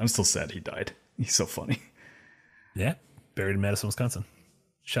still sad he died. He's so funny. Yeah, buried in Madison, Wisconsin.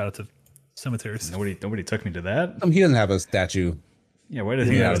 Shout out to cemeteries. Nobody took me to that. He doesn't have a statue. Yeah, why does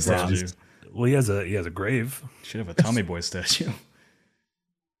he have a statue? Well, he has a grave. Should have a Tommy Boy statue.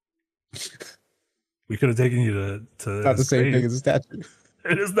 We could have taken you to not the same thing as a statue.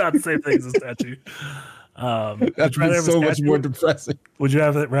 It is not the same thing as a statue. That's so much more depressing. Would you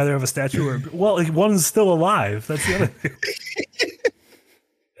rather have a statue or well, one's still alive? That's the other thing.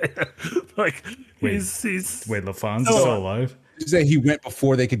 Like he's wait, LaFon's still alive? You say he went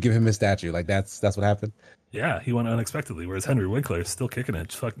before they could give him a statue? Like that's what happened? Yeah, he went unexpectedly. Whereas Henry Winkler is still kicking it,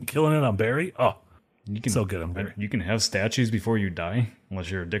 just fucking killing it on Barry. Oh, so good on Barry. You can have statues before you die,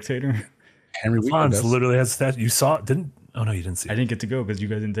 unless you're a dictator. Henry Winkler literally has a statue. You saw it? Didn't? Oh no, you didn't see it. I didn't get to go because you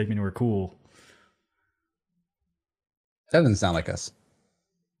guys didn't take me anywhere cool. That doesn't sound like us.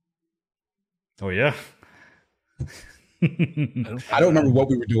 Oh yeah. I don't remember what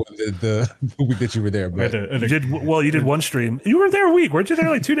we were doing the week that you were there, but you did one stream. You were there a week. Weren't you there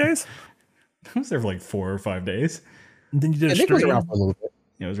like 2 days? I was there for like 4 or 5 days. And then you did a stream. Nick was around for a little bit.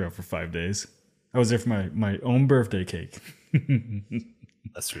 Yeah, I was around for 5 days. I was there for my own birthday cake.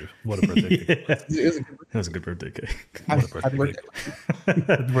 That's true. What a birthday cake. That was a good birthday cake. What a birthday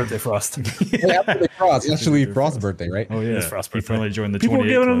cake. Birthday Frost. Yeah, birthday Frost. It's actually Frost's birthday, right? Oh yeah, Frost's birthday. He finally joined the People 28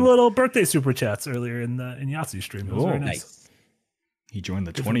 were giving club. him little birthday super chats earlier in Yahtzee's stream. It was very nice. He joined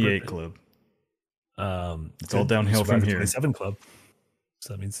the 28 club. It's all downhill from here. 27 club.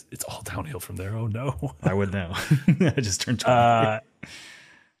 So that means it's all downhill from there. Oh no. I would now. I just turned 28.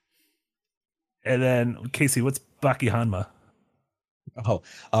 And then Casey, what's Baki Hanma? Oh,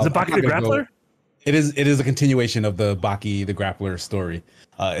 is it Baki the Grappler? It is a continuation of the Baki the Grappler story.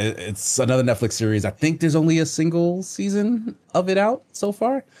 It's another Netflix series. I think there's only a single season of it out so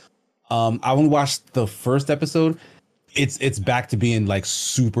far. I only watched the first episode. It's back to being like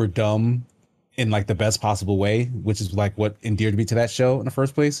super dumb in like the best possible way, which is like what endeared me to that show in the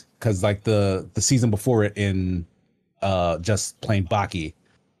first place. Because like the season before it in just plain Baki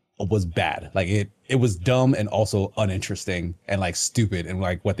was bad. Like it was dumb and also uninteresting and like stupid and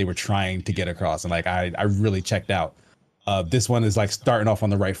like what they were trying to get across. And like I really checked out. This one is like starting off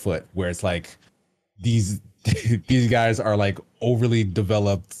on the right foot, where it's like these guys are like overly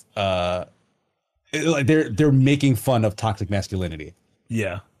developed. Like they're making fun of toxic masculinity.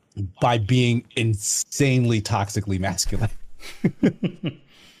 Yeah. By being insanely toxically masculine.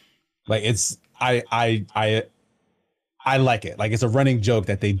 Like it's I like it. Like it's a running joke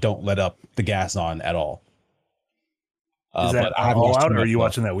that they don't let up the gas on at all. Is that all out, or are you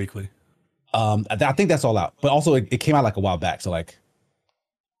watching that weekly? I think that's all out. But also, it came out like a while back. So like,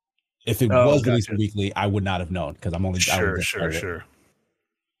 if it was released weekly, I would not have known because I'm only sure.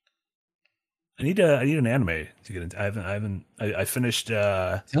 I need an anime to get into. I finished.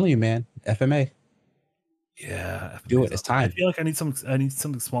 Telling you, man, FMA. Yeah, do it. It's time. I feel like I need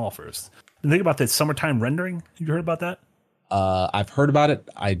something small first. And think about that summertime rendering. Have you heard about that? I've heard about it.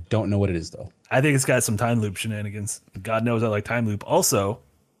 I don't know what it is though. I think it's got some time loop shenanigans. God knows I like time loop. Also,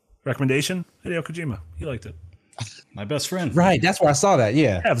 recommendation: Hideo Kojima. He liked it. My best friend. Right. That's where I saw that.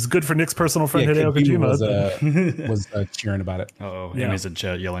 Yeah. Yeah, it was good for Nick's personal friend Hideo Kojima. Was cheering about it. Oh, Amy's in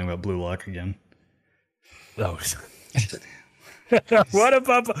chat yelling about Blue Lock again. Oh. What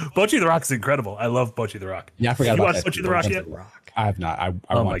about Bocchi the Rock is incredible. I love Bocchi the Rock. Yeah, I forgot about that. Bocchi the Rock yet? I have not.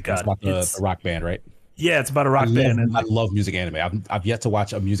 Oh my God. It's about the rock band, right? Yeah, it's about a rock band. And I love music anime. I've yet to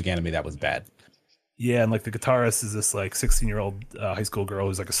watch a music anime that was bad. Yeah, and like the guitarist is this like 16-year-old high school girl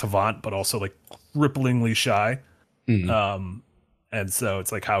who's like a savant, but also like cripplingly shy. Mm-hmm. And so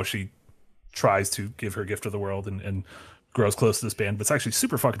it's like how she tries to give her gift to the world and grows close to this band. But it's actually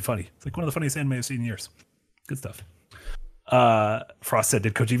super fucking funny. It's like one of the funniest anime I've seen in years. Good stuff. Frost said,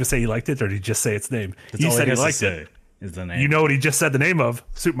 did Kojima say he liked it, or did he just say its name? He said he liked it. Is the name. You know what he just said the name of?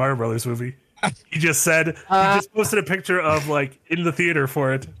 Super Mario Brothers movie. He just said, he just posted a picture of like in the theater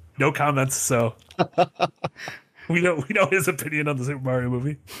for it. No comments, so we know his opinion on the Super Mario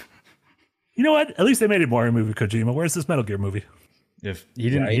movie. You know what? At least they made a Mario movie, Kojima. Where's this Metal Gear movie? If he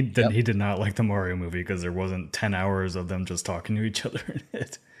didn't, he did not like the Mario movie because there wasn't 10 hours of them just talking to each other in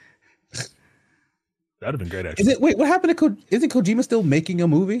it. That'd have been great. Actually, wait, what happened to isn't Kojima still making a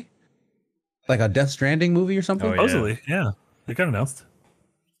movie? Like a Death Stranding movie or something? Oh, supposedly, yeah. They got announced.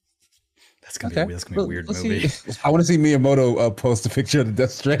 That's gonna be a weird movie. I want to see Miyamoto post a picture of the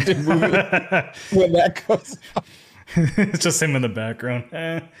Death Stranding movie when that goes out. It's just him in the background.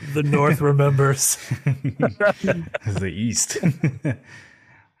 The North remembers. The East.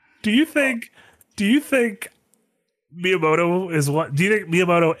 Do you think Miyamoto is what? Do you think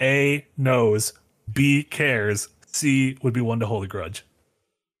Miyamoto A knows, B cares, C would be one to hold a grudge?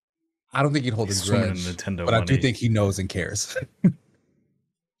 I don't think he'd hold a grudge, but I do think he knows and cares.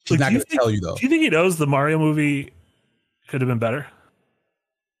 He's not going to tell you though. Do you think he knows the Mario movie could have been better?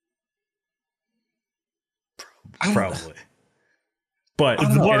 Probably. But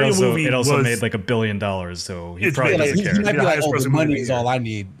it also made like $1 billion, so he probably doesn't care. He might be like, the money is all I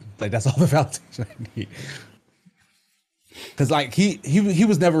need. Like that's all the validation I need. Because like he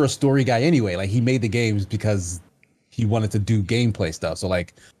was never a story guy anyway. Like he made the games because he wanted to do gameplay stuff. So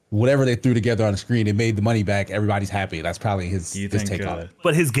like whatever they threw together on the screen, it made the money back. Everybody's happy. That's probably his take on it.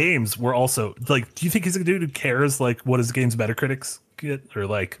 But his games were also like, do you think he's a dude who cares like what his games Metacritics get? Or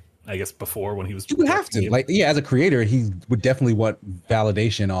like, I guess before when he was, you would have to like, yeah, as a creator, he would definitely want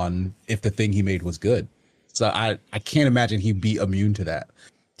validation on if the thing he made was good. So I can't imagine he'd be immune to that.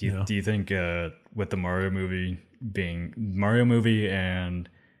 Do you think with the Mario movie being Mario movie and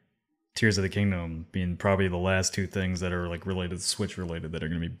Tears of the Kingdom being probably the last two things that are like related, Switch related, that are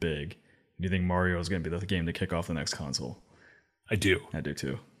going to be big, do you think Mario is going to be the game to kick off the next console? I do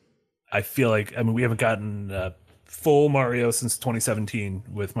too. I feel like, I mean, we haven't gotten full Mario since 2017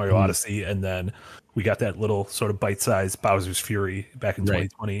 with Mario Odyssey, and then we got that little sort of bite-sized Bowser's Fury back in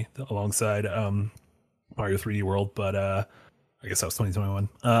 2020 alongside Mario 3D World, but I guess that was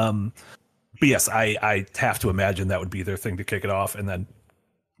 2021. But yes, I have to imagine that would be their thing to kick it off, and then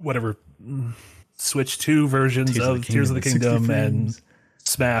whatever Switch 2 versions of Tears of the Kingdom and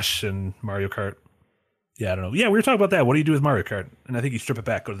Smash and Mario Kart. Yeah, I don't know. Yeah, we were talking about that. What do you do with Mario Kart? And I think you strip it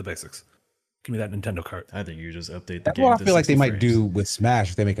back, go to the basics. Give me that Nintendo cart. I think you just update the That's game. what I feel like they might do with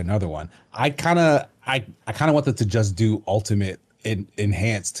Smash if they make another one. I kind of want them to just do Ultimate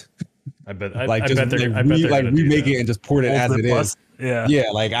enhanced. I bet they're remake it and just port it as it is. Yeah.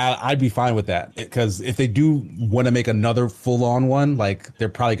 Like I'd be fine with that, because if they do want to make another full-on one, like they're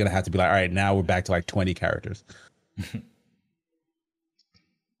probably gonna have to be like, all right, now we're back to like 20 characters.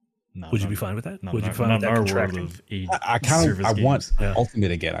 Would you be fine with that? Would you be fine with that contracting? I want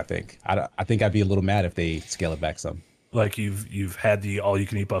Ultimate again. I think I'd be a little mad if they scale it back some. Like you've had the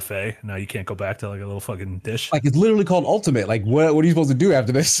all-you-can-eat buffet. Now you can't go back to like a little fucking dish. Like it's literally called Ultimate. Like what are you supposed to do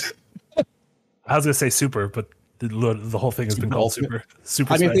after this? I was gonna say Super, but the whole thing has been called Ultimate.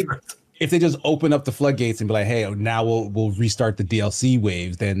 Super. I mean, if they just open up the floodgates and be like, hey, now we'll restart the DLC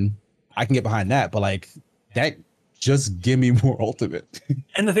waves, then I can get behind that. But like that, just give me more Ultimate.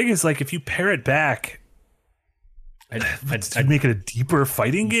 And the thing is, like, if you pare it back, I'd make it a deeper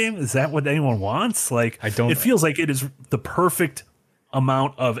fighting game. Is that what anyone wants? Like, it feels like it is the perfect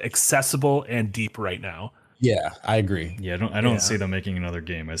amount of accessible and deep right now. Yeah, I agree. Yeah, I don't see them making another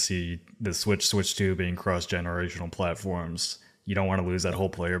game. I see the Switch 2 being cross-generational platforms. You don't want to lose that whole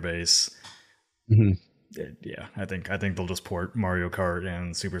player base. Mm-hmm. Yeah, I think they'll just port Mario Kart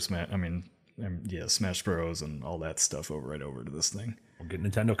and Super Smash. I mean, Smash Bros. And all that stuff right over to this thing. We'll get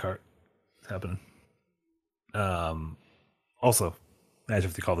Nintendo Kart. It's happening. Also, imagine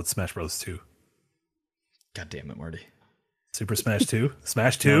if they called it Smash Bros. 2. God damn it, Marty. Super Smash 2?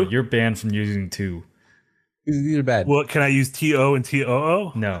 Smash 2? No, you're banned from using 2. These are bad. Well, can I use TO and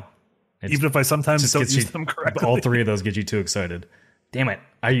TOO? No. Even if I sometimes don't use them correctly? All three of those get you too excited. Damn it.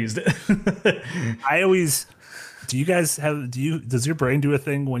 I used it. Does your brain do a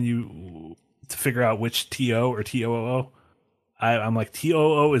thing when you to figure out which TO or TOO? I'm like,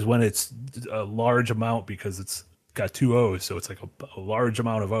 TOO is when it's a large amount because it's got two O's, so it's like a large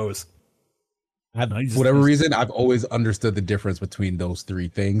amount of O's. For whatever reason, I've always understood the difference between those three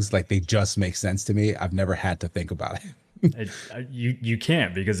things. Like they just make sense to me. I've never had to think about it. You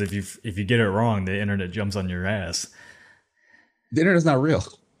can't, because if you get it wrong, the internet jumps on your ass. The internet's not real.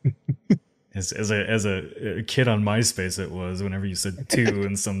 As a kid on MySpace, it was whenever you said 2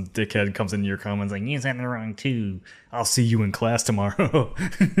 and some dickhead comes into your comments like, you said the wrong 2. I'll see you in class tomorrow.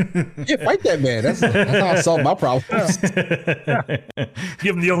 Yeah, fight that man. That's how I solve my problems.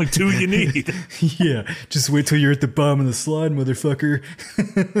 Give him the only 2 you need. Yeah, just wait till you're at the bottom of the slide, motherfucker.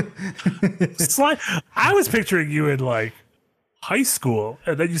 Slide. I was picturing you in like high school,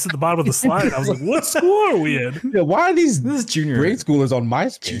 and then you said the bottom of the slide. And I was like, "What school are we in?" Yeah, why are these junior grade schoolers on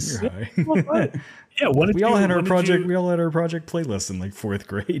MySpace? Junior high. Yeah, we all had our project playlist in like 4th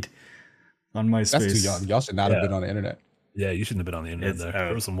grade on MySpace. That's too young. Y'all should not have been on the internet. Yeah, you shouldn't have been on the internet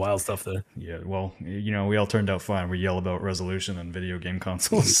there was some wild stuff there. Yeah, well, we all turned out fine. We yell about resolution and video game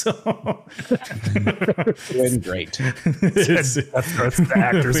consoles. So. Great. That's the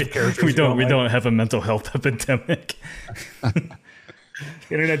actors and characters. We don't have a mental health epidemic. The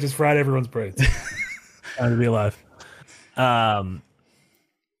internet just fried everyone's brains. Trying to be alive. Do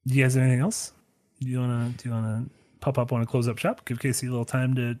you guys have anything else? Do you wanna pop up? Want to close up shop? Give Casey a little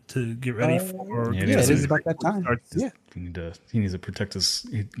time to get ready for. Yeah, it is about that time. Yeah, he needs to protect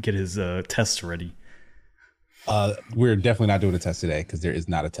get his tests ready. We're definitely not doing a test today because there is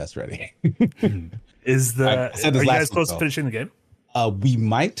not a test ready. Are you guys close to finishing the game? We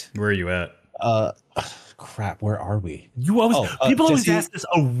might. Where are you at? crap, where are we? You always people always Jesse, ask this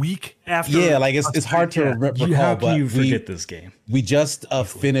a week after. Yeah, like it's hard to recall. How can but you forget this game? We just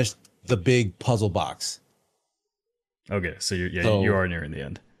finished the big puzzle box. Okay, so you are nearing the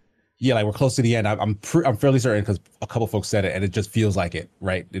end. Yeah, like we're close to the end. I'm fairly certain because a couple folks said it, and it just feels like it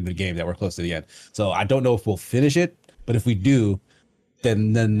right in the game that we're close to the end. So I don't know if we'll finish it, but if we do,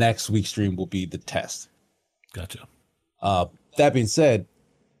 then the next week's stream will be the test. Gotcha. That being said,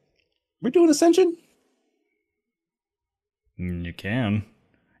 we're doing Ascension. You can,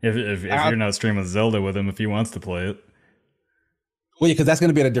 if you're not streaming Zelda with him, if he wants to play it. Well, yeah, because that's going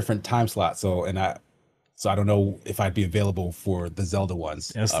to be at a different time slot. So I don't know if I'd be available for the Zelda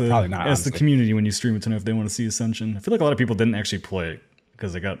ones. Probably not. Ask the community when you stream it to know if they want to see Ascension. I feel like a lot of people didn't actually play it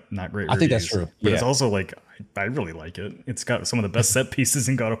because they got not great reviews. I think that's true. But it's also like, I really like it. It's got some of the best set pieces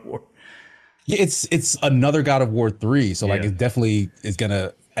in God of War. Yeah, it's another God of War 3. So like it definitely is going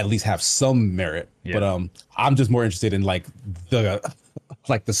to at least have some merit. Yeah. But I'm just more interested in like the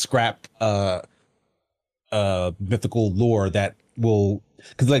scrap mythical lore that will,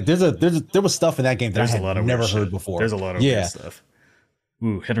 because like there was stuff in that game that I had never heard before. There's a lot of weird stuff.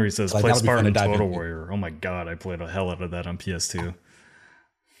 Ooh, Henry says play Spartan Total Warrior. Oh my god, I played a hell out of that on PS2.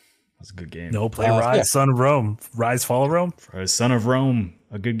 That's a good game. No, play Rise, Son of Rome. Rise, Fall of Rome. Rise, Son of Rome.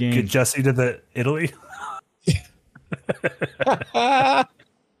 A good game. Get Jesse to the Italy.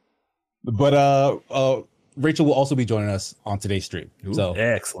 But Rachel will also be joining us on today's stream. Ooh, so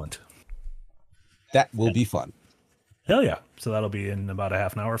excellent. That will be fun. Hell yeah. So that'll be in about a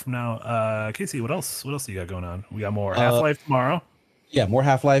half an hour from now. Casey, what else do you got going on? We got more Half-Life tomorrow. Yeah, more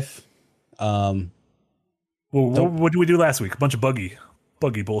Half-Life. Well, what did we do last week? A bunch of buggy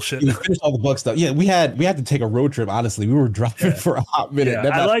bullshit. We finished all the bug stuff. Yeah, we had to take a road trip, honestly. We were driving for a hot minute.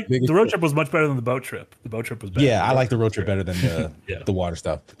 Yeah, I like the road trip was much better than the boat trip. The boat trip was better. Yeah, I like the road trip better than the water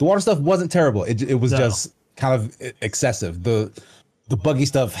stuff. The water stuff wasn't terrible. It was just kind of excessive. The buggy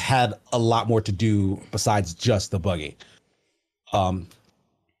stuff had a lot more to do besides just the buggy.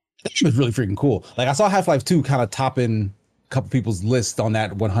 It was really freaking cool. Like I saw Half-Life 2 kind of topping a couple people's list on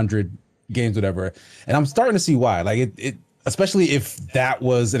that 100 games, whatever. And I'm starting to see why. Like it especially if that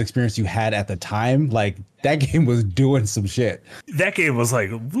was an experience you had at the time, like that game was doing some shit. That game was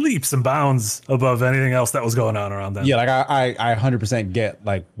like leaps and bounds above anything else that was going on around then. Yeah, like I 100% get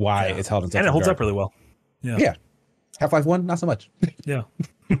like why it's held in such and it holds up really well. Yeah. Half-Life 1, not so much. Yeah.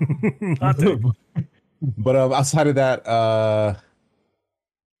 But outside of that, I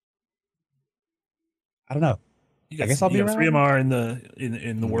don't know. I guess I'll be around. 3MR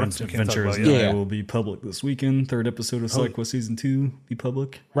in the works. Adventures will be public this weekend. Third episode of SideQuest Season 2 be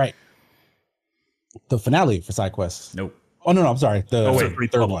public. Right. The finale for SideQuest. Nope. Oh no, I'm sorry. The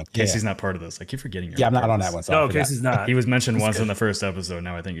third one. Casey's not part of this. I keep forgetting. Yeah, I'm not on that one. So no, Casey's not. He was mentioned once in the first episode.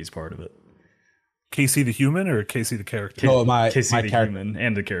 Now I think he's part of it. Casey the human or Casey the character? No, Casey my the character human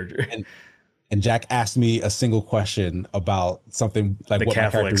and the character. And Jack asked me a single question about something like the what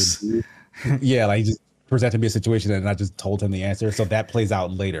Catholics. My character would do. Yeah, like he just presented me a situation and I just told him the answer. So that plays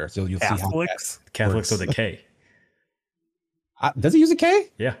out later. So you'll see how Catholics with a K. Does he use a K?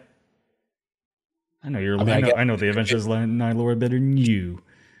 Yeah. I know I know the Adventures of Night Lord better than you.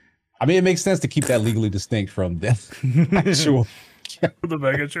 I mean, it makes sense to keep that legally distinct from the actual the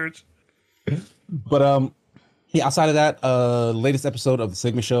mega church. But yeah, outside of that, latest episode of the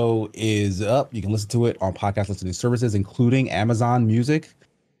Sigma Show is up. You can listen to it on podcast listening services, including Amazon Music.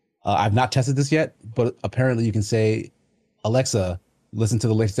 I've not tested this yet, but apparently you can say, Alexa, listen to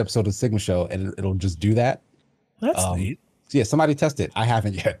the latest episode of the Sigma Show, and it'll just do that. That's neat. So yeah, somebody test it. I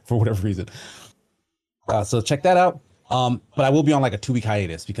haven't yet for whatever reason. So check that out. But I will be on like a 2-week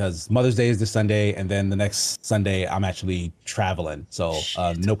hiatus because Mother's Day is this Sunday, and then the next Sunday I'm actually traveling. So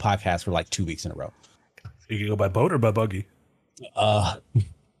no podcast for like 2 weeks in a row. You can go by boat or by buggy? I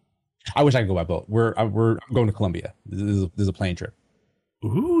wish I could go by boat. I'm going to Colombia. This is a plane trip.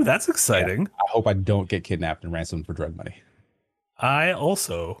 Ooh, that's exciting. Yeah, I hope I don't get kidnapped and ransomed for drug money. I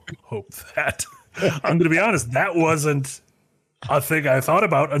also hope that. I'm going to be honest, that wasn't a thing I thought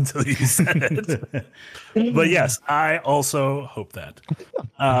about until you said it. But yes, I also hope that.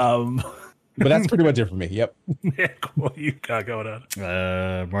 But that's pretty much it for me. Yep. Yeah, what you got going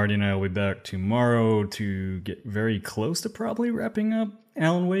on? Marty and I will be back tomorrow to get very close to probably wrapping up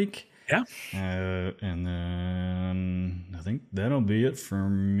Alan Wake. Yeah. And then I think that'll be it for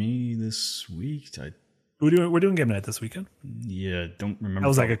me this week. We're doing game night this weekend. Yeah, don't remember. That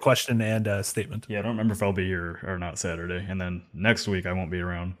was like a question and a statement. Yeah, I don't remember if I'll be here or not Saturday. And then next week I won't be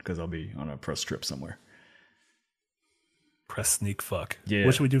around because I'll be on a press trip somewhere. Press sneak fuck. Yeah.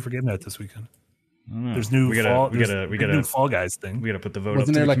 What should we do for game night this weekend? There's new new Fall Guys thing. We gotta put the vote.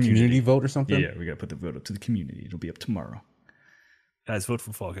 Wasn't up there to like the community vote or something? Yeah, we gotta put the vote up to the community. It'll be up tomorrow. Guys, vote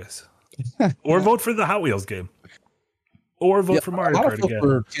for Fall Guys, or vote for the Hot Wheels game, or vote for Mario Kart again.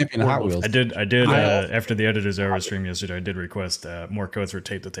 For Champion Hot Wheels. I did. After the editor's hour stream yesterday, I did request more codes for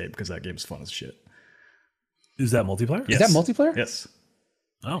Tape to Tape because that game's fun as shit. Is that multiplayer? Yes. Is that multiplayer? Yes.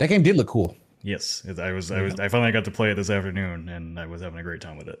 Oh. That game did look cool. Yes, I finally got to play it this afternoon, and I was having a great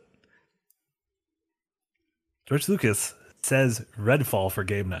time with it. George Lucas says Redfall for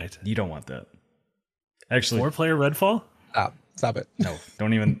game night. You don't want that. Actually, 4-player Redfall? Stop it. No,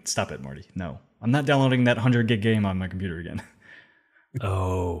 don't even stop it, Marty. No, I'm not downloading that 100 gig game on my computer again.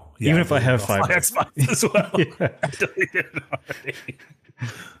 Oh, yeah, even if I have 5 Xbox as well. I deleted it already.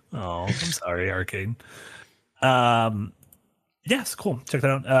 Oh, I'm sorry, Arcade. Yes, cool. Check that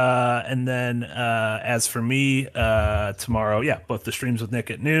out. And then as for me, tomorrow, both the streams with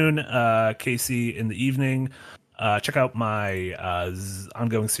Nick at noon, Casey in the evening. Check out my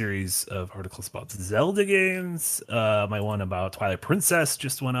ongoing series of articles about Zelda games. My one about Twilight Princess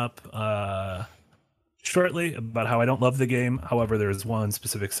just went up shortly about how I don't love the game. However, there is one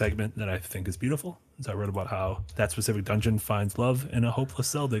specific segment that I think is beautiful. So I wrote about how that specific dungeon finds love in a hopeless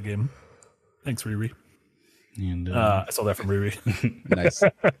Zelda game. Thanks, Riri. And I stole that from Riri. Nice.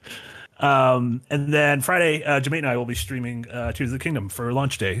 And then Friday, Jermaine and I will be streaming Tears of the Kingdom for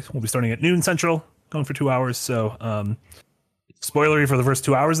launch day. We'll be starting at noon Central, going for 2 hours. So, spoilery for the first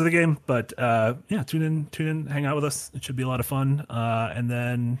 2 hours of the game, but tune in, hang out with us. It should be a lot of fun. And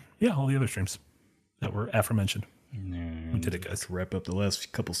then all the other streams that were aforementioned. We did it, guys. To wrap up the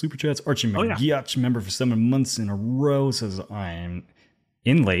last couple super chats, Archie McGeoch, member for 7 months in a row, says I'm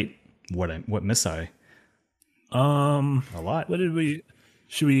in late. What miss I? A lot. What did we?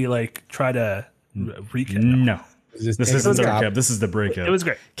 Should we try to recap? No. This isn't the recap. This is the breakout. It was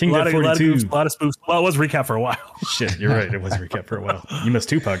great. King Dead 42. A lot of spoofs. Well, it was recap for a while. Shit, you're right. It was recap for a while. You missed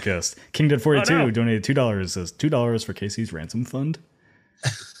 2 podcasts. King Dead 42 donated $2. Says $2 for Casey's ransom fund.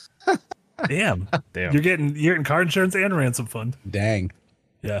 Damn. You're getting car insurance and ransom fund. Dang.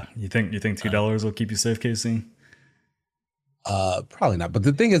 Yeah. You think $2 will keep you safe, Casey? Probably not. But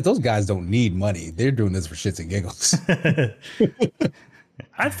the thing is, those guys don't need money. They're doing this for shits and giggles.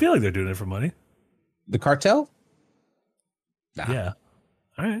 I feel like they're doing it for money. The cartel? Nah. Yeah.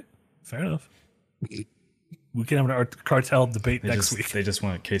 All right. Fair enough. We can have an cartel debate next week. They just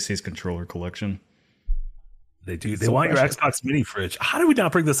want Casey's controller collection. They do. They want your Xbox mini fridge. How did we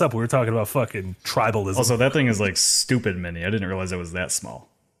not bring this up? We were talking about fucking tribalism. Also, that thing is stupid mini. I didn't realize it was that small.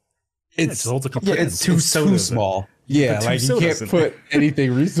 It holds a couple. It's too small. Yeah, you can't put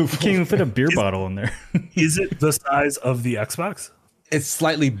anything reasonable. You can't even fit a beer bottle in there. Is it the size of the Xbox? It's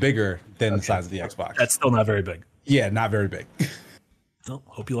slightly bigger than the size of the Xbox. That's still not very big. Yeah, not very big. Well,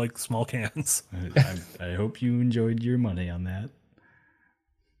 hope you like small cans. I hope you enjoyed your money on that.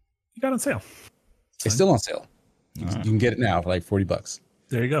 You got on sale. It's still on sale. You can get it now for like $40.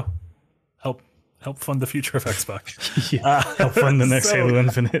 There you go. Help fund the future of Xbox. Help fund the next Halo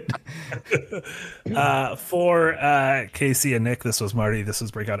Infinite. For Casey and Nick, this was Marty. This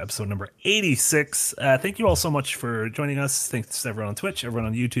was Breakout episode number 86. Thank you all so much for joining us. Thanks to everyone on Twitch, everyone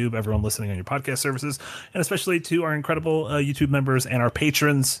on YouTube, everyone listening on your podcast services, and especially to our incredible YouTube members and our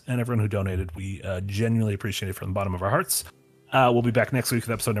patrons and everyone who donated. We genuinely appreciate it from the bottom of our hearts. We'll be back next week with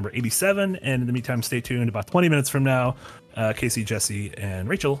episode number 87. And in the meantime, stay tuned. About 20 minutes from now, Casey, Jesse, and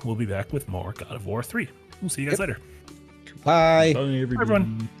Rachel will be back with more God of War 3. We'll see you guys later. Bye. Bye, everybody. Bye,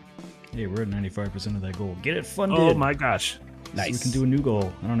 everyone. Hey, we're at 95% of that goal. Get it funded. Oh, my gosh. Nice. So we can do a new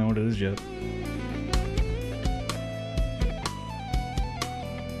goal. I don't know what it is yet.